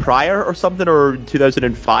year prior or something, or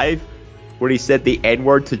 2005, where he said the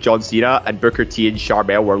N-word to John Cena, and Booker T and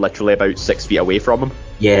Sharmell were literally about 6 feet away from him.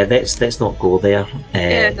 Yeah, let's not go there.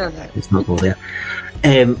 No. Let's not go there.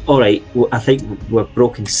 All right, well, I think we've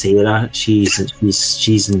broken Sarah. She's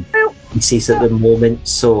in cease at the moment.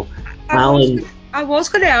 So, Alan, I was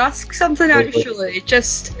going to ask something actually,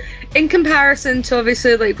 just in comparison to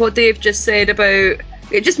obviously like what Dave just said about.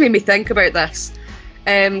 It just made me think about this,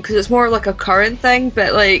 because it's more like a current thing.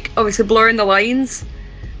 But like obviously blurring the lines,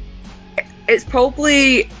 it's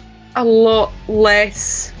probably a lot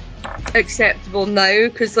less acceptable now,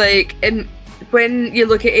 because like when you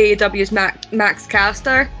look at AEW's Max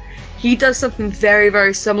Caster, he does something very,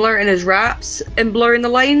 very similar in his raps in blurring the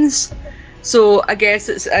lines. So I guess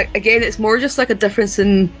it's more just like a difference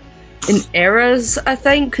in eras, I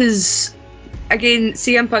think, because again,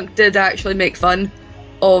 CM Punk did actually make fun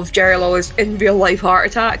of Jerry Lawler's in real life heart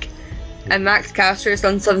attack, and Max Caster has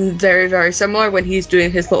done something very, very similar when he's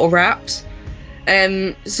doing his little raps.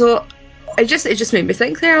 So it just made me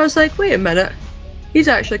think there. I was like, wait a minute, he's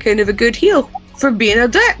actually kind of a good heel for being a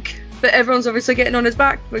dick, but everyone's obviously getting on his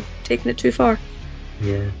back for taking it too far.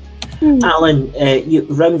 Yeah. Alan, you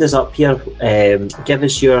round us up here. Give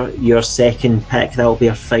us your second pick. That'll be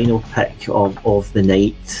our final pick of the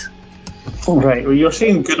night. All right. Well, you're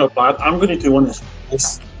saying good or bad. I'm going to do one that's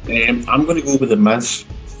both. I'm going to go with The Miz.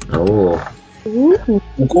 Oh. Ooh.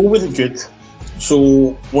 We'll go with the good.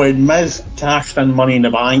 So when Miz cashed in Money in the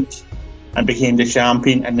Bank and became the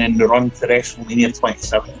champion, and then the run to WrestleMania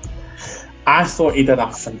 27, I thought he did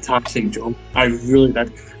a fantastic job. I really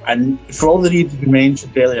did. And for all the reasons we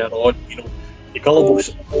mentioned earlier on, the gullible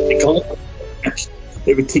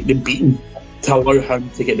it would take the beating to allow him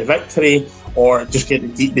to get the victory, or just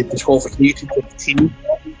get the disqualification for the team,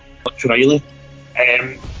 like Riley.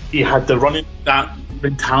 He had the running, that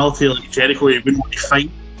mentality like Jericho. He wouldn't want to fight.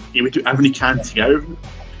 He would do everything he can to get out of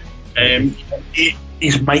it.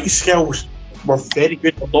 His mic skills were very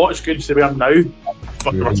good. Not as good as they are now,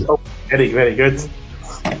 but they were still very, very good.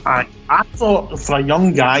 And I thought for a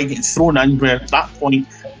young guy getting thrown in where at that point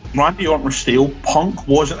Randy Orton was stale, Punk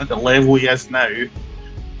wasn't at the level he is now,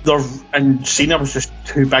 and Cena was just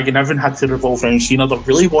too big and everyone had to revolve around Cena. There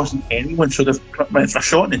really wasn't anyone, so it's a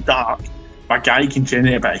shot in the dark. A guy can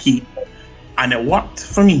generate a bit of heat, and it worked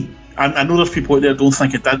for me. I know there's people out there don't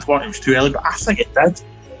think it did work, it was too early, but I think it did.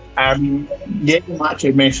 The match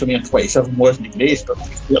at WrestleMania 27 wasn't the greatest, but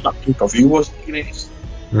that pay-per-view wasn't the greatest.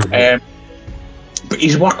 But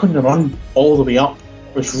his work on the run all the way up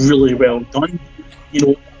was really well done.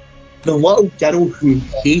 The little girl who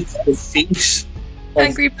hates the face of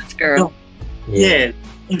Angry Bitch Girl. Yeah,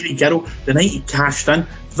 Angry Girl, the night he cashed in,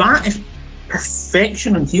 that is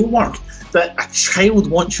perfection in heel work. That a child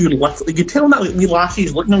wants you to literally, you tell him that like me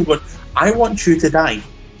lassies looking at him going, I want you to die.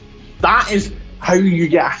 That is how you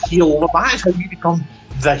get a heel over. That is how you become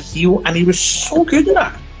the heel, and he was so good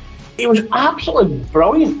at it. He was absolutely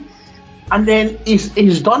brilliant. And then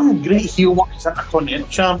he's done great heel work as Intercontinental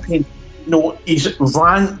Champion. His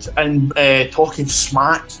rant and talking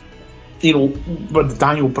smack, with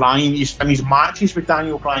Daniel Bryan, and his matches with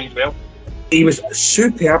Daniel Bryan as well. He was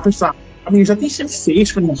superb as that. I mean, he was a decent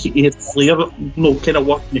face when he had Flair, kind of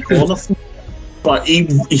working the corner. But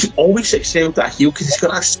he's always excelled at a heel because he's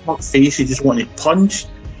got that smart face. He just wanted to punch.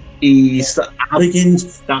 He's the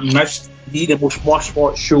arrogance that missed the most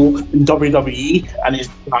watched show in WWE, and it's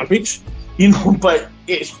garbage. But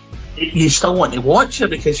you still want to watch it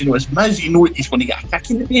because it's Miz. He's going to get a kick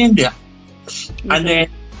in at the end there. And then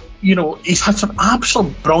he's had some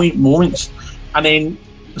absolute brilliant moments, and then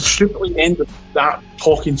stupidly the end of that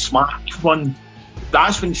talking smack run,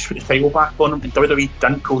 that's when he put the title back on him, and WWE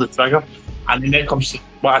didn't pull the trigger. And then comes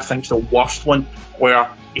what I think is the worst one, where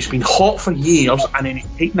he's been hot for years, and then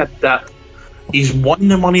he's taken a dip. He's won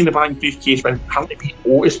the Money in the Bank briefcase by having to beat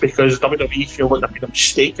Otis because WWE feel like they've made a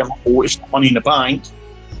mistake and Otis Money in the Bank.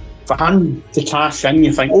 For him to cash in,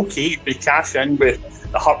 you think, okay, they cash in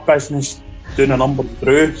with the Hurt Business doing a number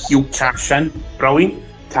through, he'll cash in, brilliant,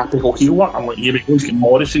 typical heel work. I'm like, here we go, he's getting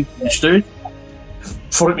Morrison in the stew.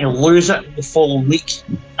 For him to lose it the following week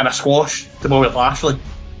in a squash to Bobby Lashley,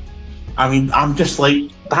 I mean, I'm just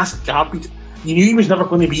like, that's garbage. You knew he was never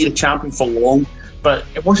going to be the champion for long, but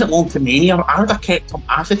it wasn't long to Mania. I would have kept him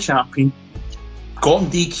as a champion, got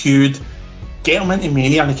him DQ'd, get him into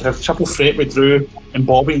Mania, and they could have triple threat with Drew and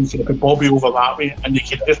Bobby, and you could have put Bobby over that way, and they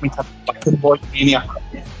could have just made a fucking boy Mania.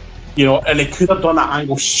 And they could have done that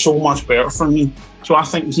angle so much better for me. So I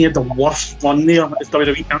think he had the worst run there as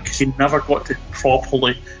WWE because he never got to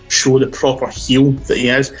properly show the proper heel that he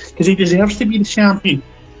is, because he deserves to be the champion.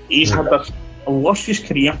 He's had this illustrious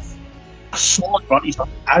career, a solid run. He's done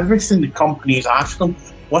everything the company's asked him,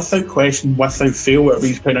 without question, without fail. Whether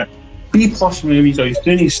he's putting out B+ movies, or he's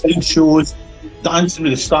doing his stage shows, Dancing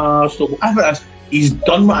with the Stars, or whatever it is, he's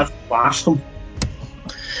done what I've asked him.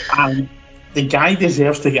 And the guy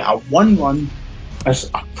deserves to get a one run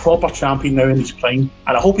as a proper champion now in his prime,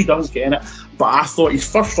 and I hope he does get in it. But I thought his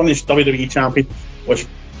first run as WWE champion was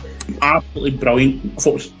absolutely brilliant. I thought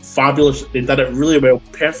it was fabulous. They did it really well,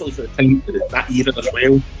 perfectly for the time, that era as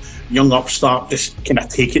well. Young upstart, just kind of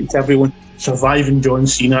taking to everyone, surviving John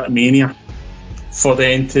Cena at Mania, for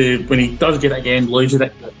then to, when he does get it again, losing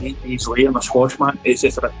it 8 days later in a squash match. It's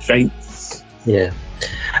just a bit shite. Yeah.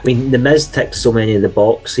 I mean, The Miz ticked so many of the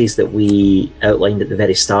boxes that we outlined at the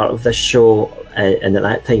very start of this show, and at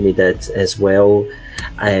that time he did as well.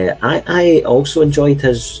 I also enjoyed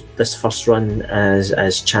this first run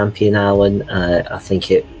as champion, Alan. I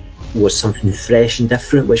think it was something fresh and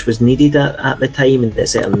different, which was needed at the time, and it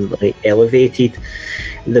certainly elevated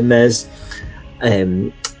The Miz.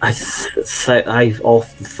 I've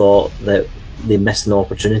often thought that they missed an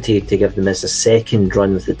opportunity to give The Miz a second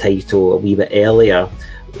run with the title a wee bit earlier.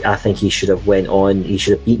 I think he should have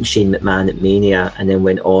beaten Shane McMahon at Mania and then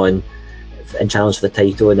went on and challenged for the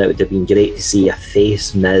title, and it would have been great to see a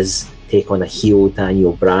face Miz take on a heel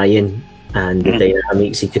Daniel Bryan, and the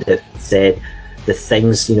dynamics he could have said, the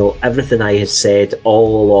things, everything I had said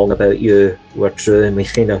all along about you were true, and we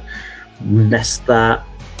kind of missed that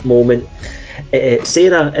moment.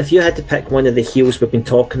 Sarah, if you had to pick one of the heels we've been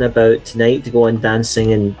talking about tonight to go on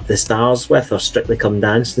Dancing in the Stars with, or Strictly Come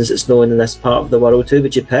Dancing as it's known in this part of the world, who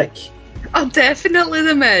would you pick? Oh, definitely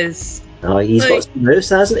The Miz. Oh, he's got some moves,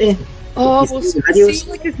 hasn't he? Oh, well, see,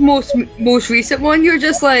 like his most recent one, you're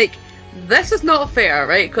just like, this is not fair,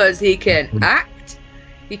 right? Because he can act,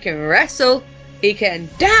 he can wrestle, he can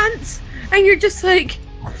dance, and you're just like,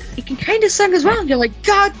 he can kind of sing as well. And you're like,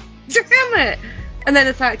 God damn it! And then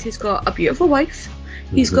the fact he's got a beautiful wife,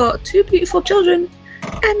 he's got 2 beautiful children,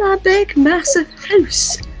 and a big, massive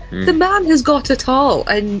house. The man has got it all,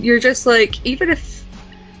 and you're just like, even if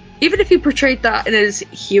he portrayed that in his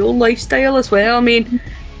heel lifestyle as well. I mean,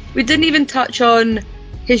 we didn't even touch on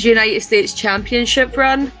his United States Championship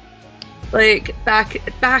run, like back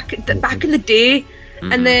in the day,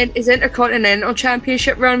 and then his Intercontinental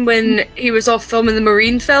Championship run when he was off filming the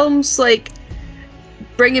Marine films, like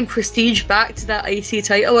bringing prestige back to that IC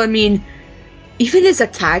title. I mean, even as a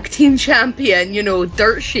tag team champion,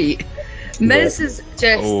 dirt sheet, Miz is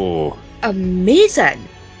just amazing.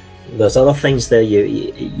 There's other things there.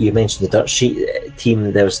 You mentioned the dirt sheet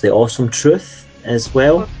team. There's the Awesome Truth as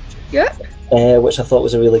well. Yeah. Which I thought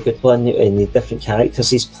was a really good one, and the different characters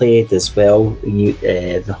he's played as well.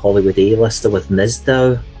 The Hollywood A-lister with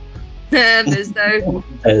Mizdow. Mizdow.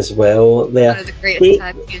 As well. There. One of the greatest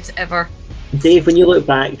tag teams ever. Dave, when you look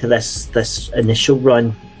back to this initial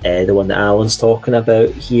run, the one that Alan's talking about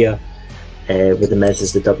here, with the Miz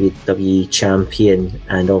as the WWE champion,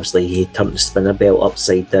 and obviously he turned the spinner belt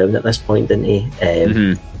upside down at this point, didn't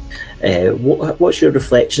he? What's your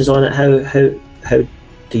reflections on it? How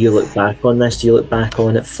do you look back on this? Do you look back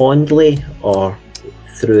on it fondly or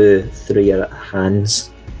through your hands?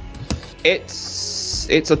 It's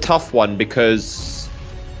a tough one because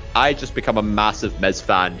I just become a massive Miz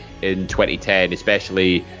fan in 2010,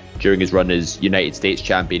 especially during his run as United States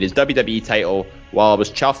champion. His WWE title, while I was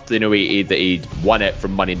chuffed, that he'd won it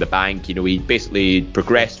from Money in the Bank, he basically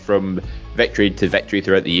progressed from victory to victory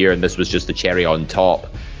throughout the year, and this was just the cherry on top.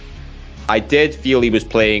 I did feel he was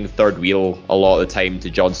playing third wheel a lot of the time to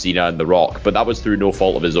John Cena and The Rock, but that was through no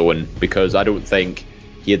fault of his own, because I don't think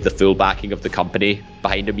he had the full backing of the company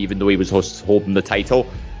behind him, even though he was holding the title.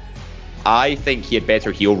 I think he had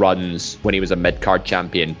better heel runs when he was a mid-card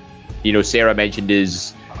champion. Sarah mentioned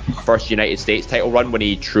his first United States title run when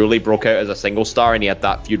he truly broke out as a single star, and he had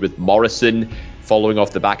that feud with Morrison following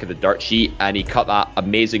off the back of the dirt sheet, and he cut that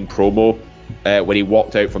amazing promo when he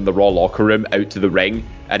walked out from the Raw locker room out to the ring,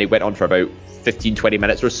 and he went on for about 15-20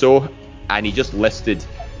 minutes or so, and he just listed,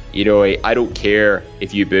 I don't care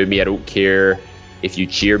if you boo me, I don't care if you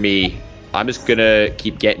cheer me, I'm just gonna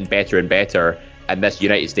keep getting better and better, and this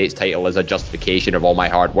United States title is a justification of all my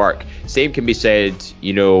hard work. Same can be said,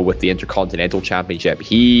 with the Intercontinental Championship.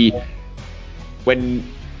 When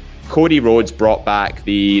Cody Rhodes brought back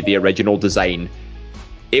the original design,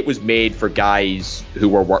 it was made for guys who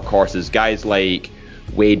were workhorses, guys like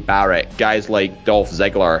Wade Barrett, guys like Dolph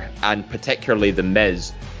Ziggler, and particularly The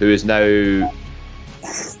Miz, who is now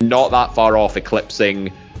not that far off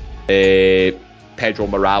eclipsing Pedro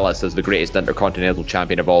Morales as the greatest Intercontinental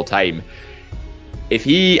Champion of all time.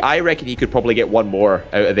 I reckon he could probably get one more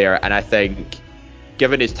out of there, and I think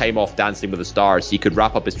given his time off Dancing with the Stars, he could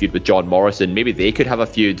wrap up his feud with John Morrison. Maybe they could have a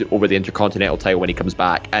feud over the Intercontinental title when he comes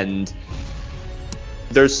back. And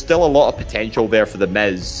there's still a lot of potential there for The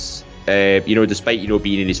Miz. Despite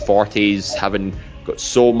being in his 40s, having got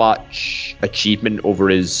so much achievement over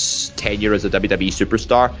his tenure as a WWE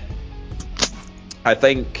superstar, I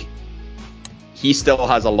think he still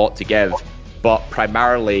has a lot to give. But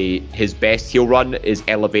primarily, his best heel run is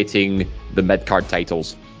elevating the mid-card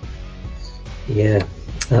titles. Yeah,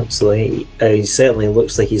 absolutely. He certainly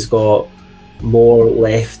looks like he's got more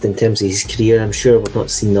left in terms of his career. I'm sure we've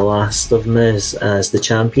not seen the last of Miz as the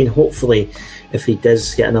champion. Hopefully, if he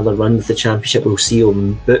does get another run with the championship, we'll see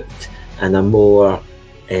him booked in a more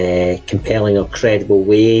compelling or credible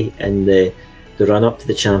way in the run up to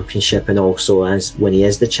the championship, and also as when he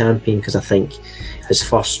is the champion, because I think his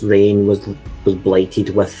first reign was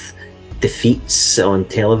blighted with defeats on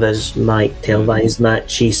televised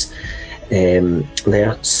matches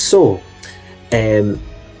there. So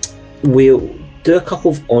we'll do a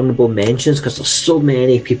couple of honourable mentions, because there's so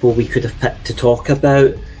many people we could have picked to talk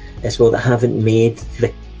about as well that haven't made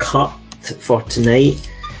the cut for tonight.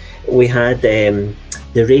 We had the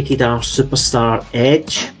Rated R Superstar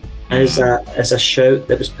Edge as a shout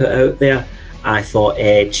that was put out there. I thought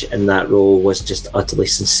Edge in that role was just utterly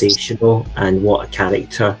sensational, and what a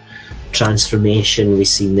character transformation we've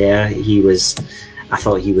seen there. I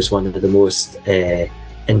thought he was one of the most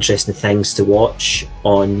interesting things to watch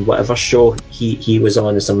on whatever show he was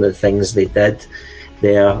on, and some of the things they did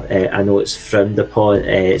there. I know it's frowned upon,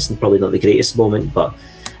 it's probably not the greatest moment, but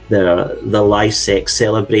the live sex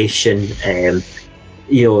celebration,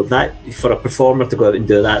 that for a performer to go out and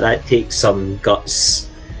do that takes some guts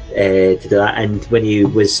to do that. And when he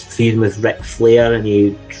was feuding with Ric Flair and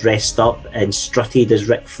he dressed up and strutted as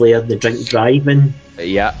Ric Flair, the drink driving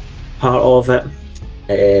part of it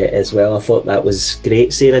as well, I thought that was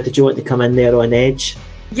great. Sarah, did you want to come in there on Edge?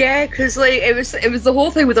 Yeah, because it was the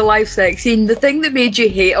whole thing with the live sex scene. The thing that made you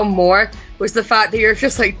hate him more was the fact that you're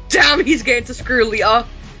just like, damn, he's getting to screw Lita.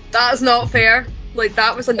 That's not fair. Like,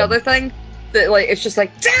 that was another thing that, like, it's just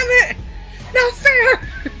like, damn it, not fair.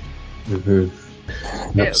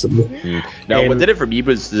 Mm-hmm. Absolutely. Now, what did it for me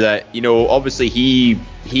was that, obviously he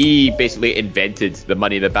basically invented the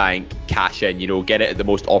Money in the Bank cash in, get it at the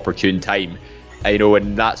most opportune time.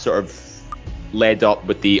 And that sort of led up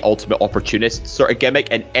with the ultimate opportunist sort of gimmick,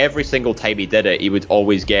 and every single time he did it, he would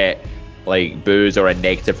always get like boos or a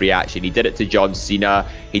negative reaction. He did it to John Cena,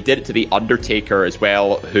 he did it to The Undertaker as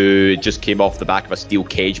well, who just came off the back of a steel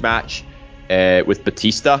cage match with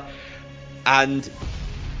Batista. And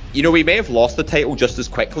he may have lost the title just as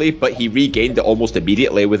quickly, but he regained it almost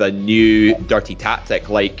immediately with a new dirty tactic,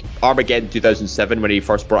 like Armageddon 2007 when he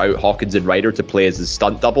first brought out Hawkins and Ryder to play as his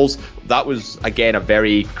stunt doubles. That was, again, a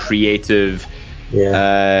very creative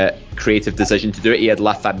decision to do it. He had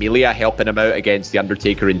La Familia helping him out against The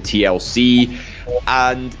Undertaker in TLC,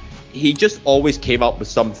 and he just always came up with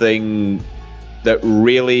something that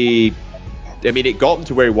really, it got him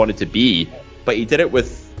to where he wanted to be, but he did it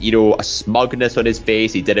with a smugness on his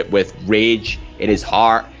face. He did it with rage in his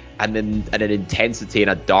heart, and then an intensity and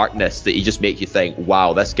a darkness that he just makes you think,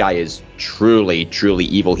 wow, this guy is truly, truly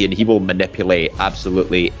evil. He will manipulate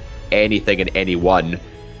absolutely anything and anyone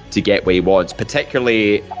to get what he wants,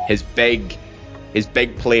 particularly his big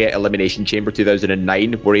play at Elimination Chamber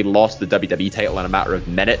 2009, where he lost the WWE title in a matter of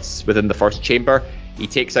minutes within the first chamber. He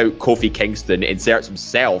takes out Kofi Kingston, inserts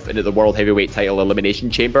himself into the World Heavyweight title Elimination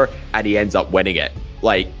Chamber, and he ends up winning it.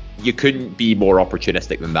 Like, you couldn't be more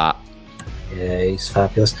opportunistic than that. Yeah, he's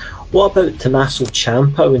fabulous. What about Tommaso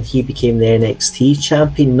Ciampa when he became the NXT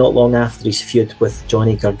champion not long after his feud with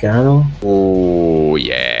Johnny Gargano? Oh,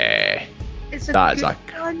 yeah. It's a good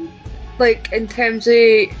one. Like, in terms of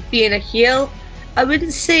being a heel, I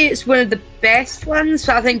wouldn't say it's one of the best ones,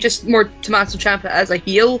 but I think just more Tommaso Ciampa as a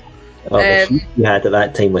heel. The feud he had at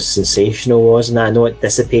that time was sensational, wasn't it? I know it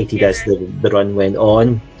dissipated as the run went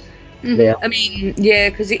on. Yeah.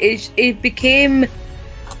 Because he became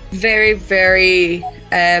very, very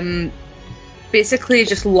basically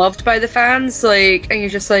just loved by the fans. Like, and you're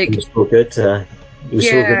just like, he was so good. He was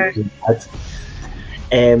so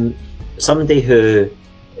good. Somebody who,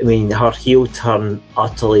 her heel turn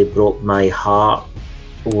utterly broke my heart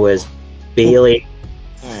was Bayley,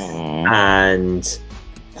 and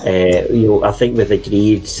I think we've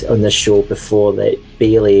agreed on this show before that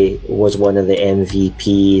Bayley was one of the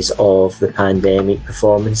MVPs of the Pandemic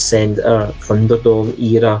Performance Center Thunderdome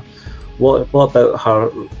era. What about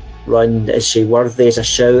her run? Is she worthy as a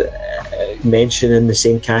shout, mention in the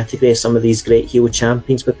same category as some of these great heel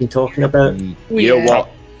champions we've been talking about? You know what?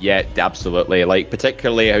 Yeah, absolutely. Like,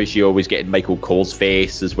 particularly how she always get in Michael Cole's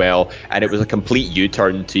face as well. And it was a complete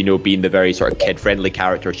U-turn to, being the very sort of kid-friendly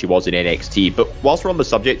character she was in NXT. But whilst we're on the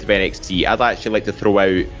subject of NXT, I'd actually like to throw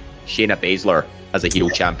out Shayna Baszler as a heel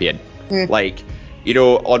champion. Like,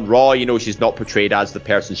 on Raw, she's not portrayed as the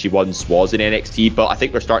person she once was in NXT, but I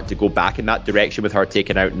think they're starting to go back in that direction with her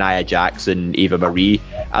taking out Nia Jax and Eva Marie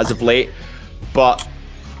as of late. But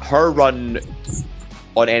her run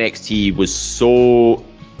on NXT was so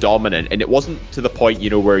dominant, and it wasn't to the point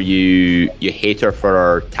where you hate her for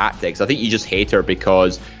her tactics. I think you just hate her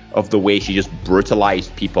because of the way she just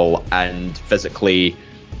brutalized people and physically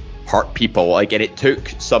hurt people. Like, and it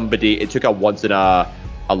took a once in a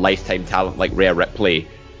lifetime talent like Rhea Ripley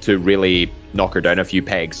to really knock her down a few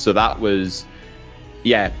pegs. So that was,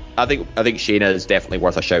 I think Shayna is definitely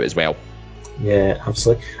worth a shout as well. Yeah,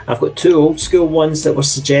 absolutely. I've got two old school ones that were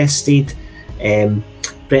suggested.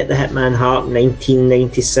 Bret the Hitman Hart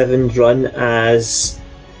 1997 run as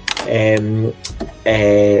the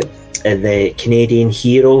Canadian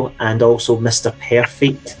hero, and also Mr.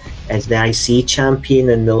 Perfect as the IC champion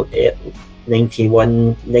in the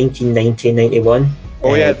 1990-91.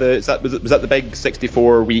 Oh yeah, was that the big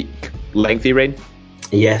 64-week lengthy reign?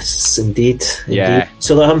 Yes, indeed. Yeah.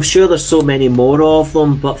 So I'm sure there's so many more of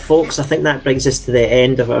them, but folks, I think that brings us to the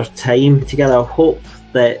end of our time together. I hope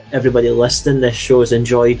that everybody listening to this show has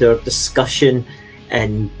enjoyed our discussion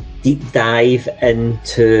and deep dive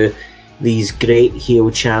into these great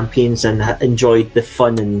heel champions and enjoyed the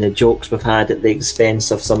fun and the jokes we've had at the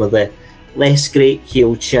expense of some of the less great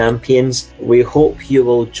heel champions. We hope you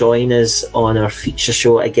will join us on our feature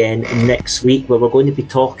show again next week, where we're going to be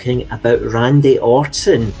talking about Randy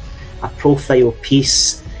Orton, a profile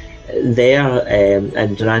piece there,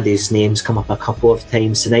 and Randy's name's come up a couple of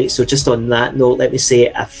times tonight. So just on that note, let me say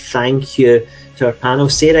a thank you to our panel.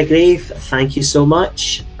 Sarah Grave, thank you so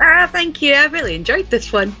much. Thank you. I really enjoyed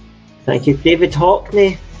this one. Thank you. David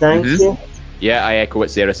Hockney, thank you. Yeah, I echo what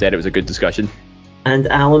Sarah said. It was a good discussion. And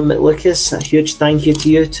Alan McLucas, a huge thank you to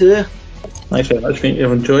you too. Thanks very much, mate.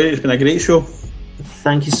 I've enjoyed it. It's been a great show.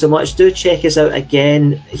 Thank you so much. Do check us out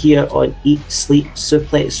again here on Eat, Sleep,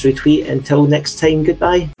 Suplex, Retweet. Until next time,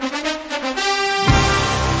 goodbye.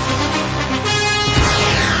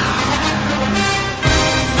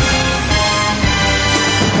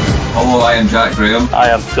 Hello, I am Jack Graham. I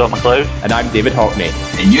am Scott McLeod. And I'm David Hockney.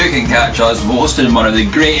 And you can catch us hosting one of the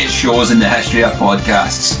greatest shows in the history of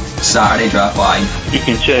podcasts, Saturday Draft Live. You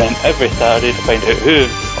can tune in every Saturday to find out who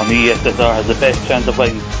on the ESSR has the best chance of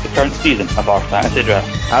winning the current season of our fantasy draft.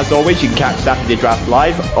 As always, you can catch Saturday Draft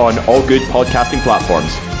Live on all good podcasting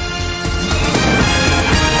platforms.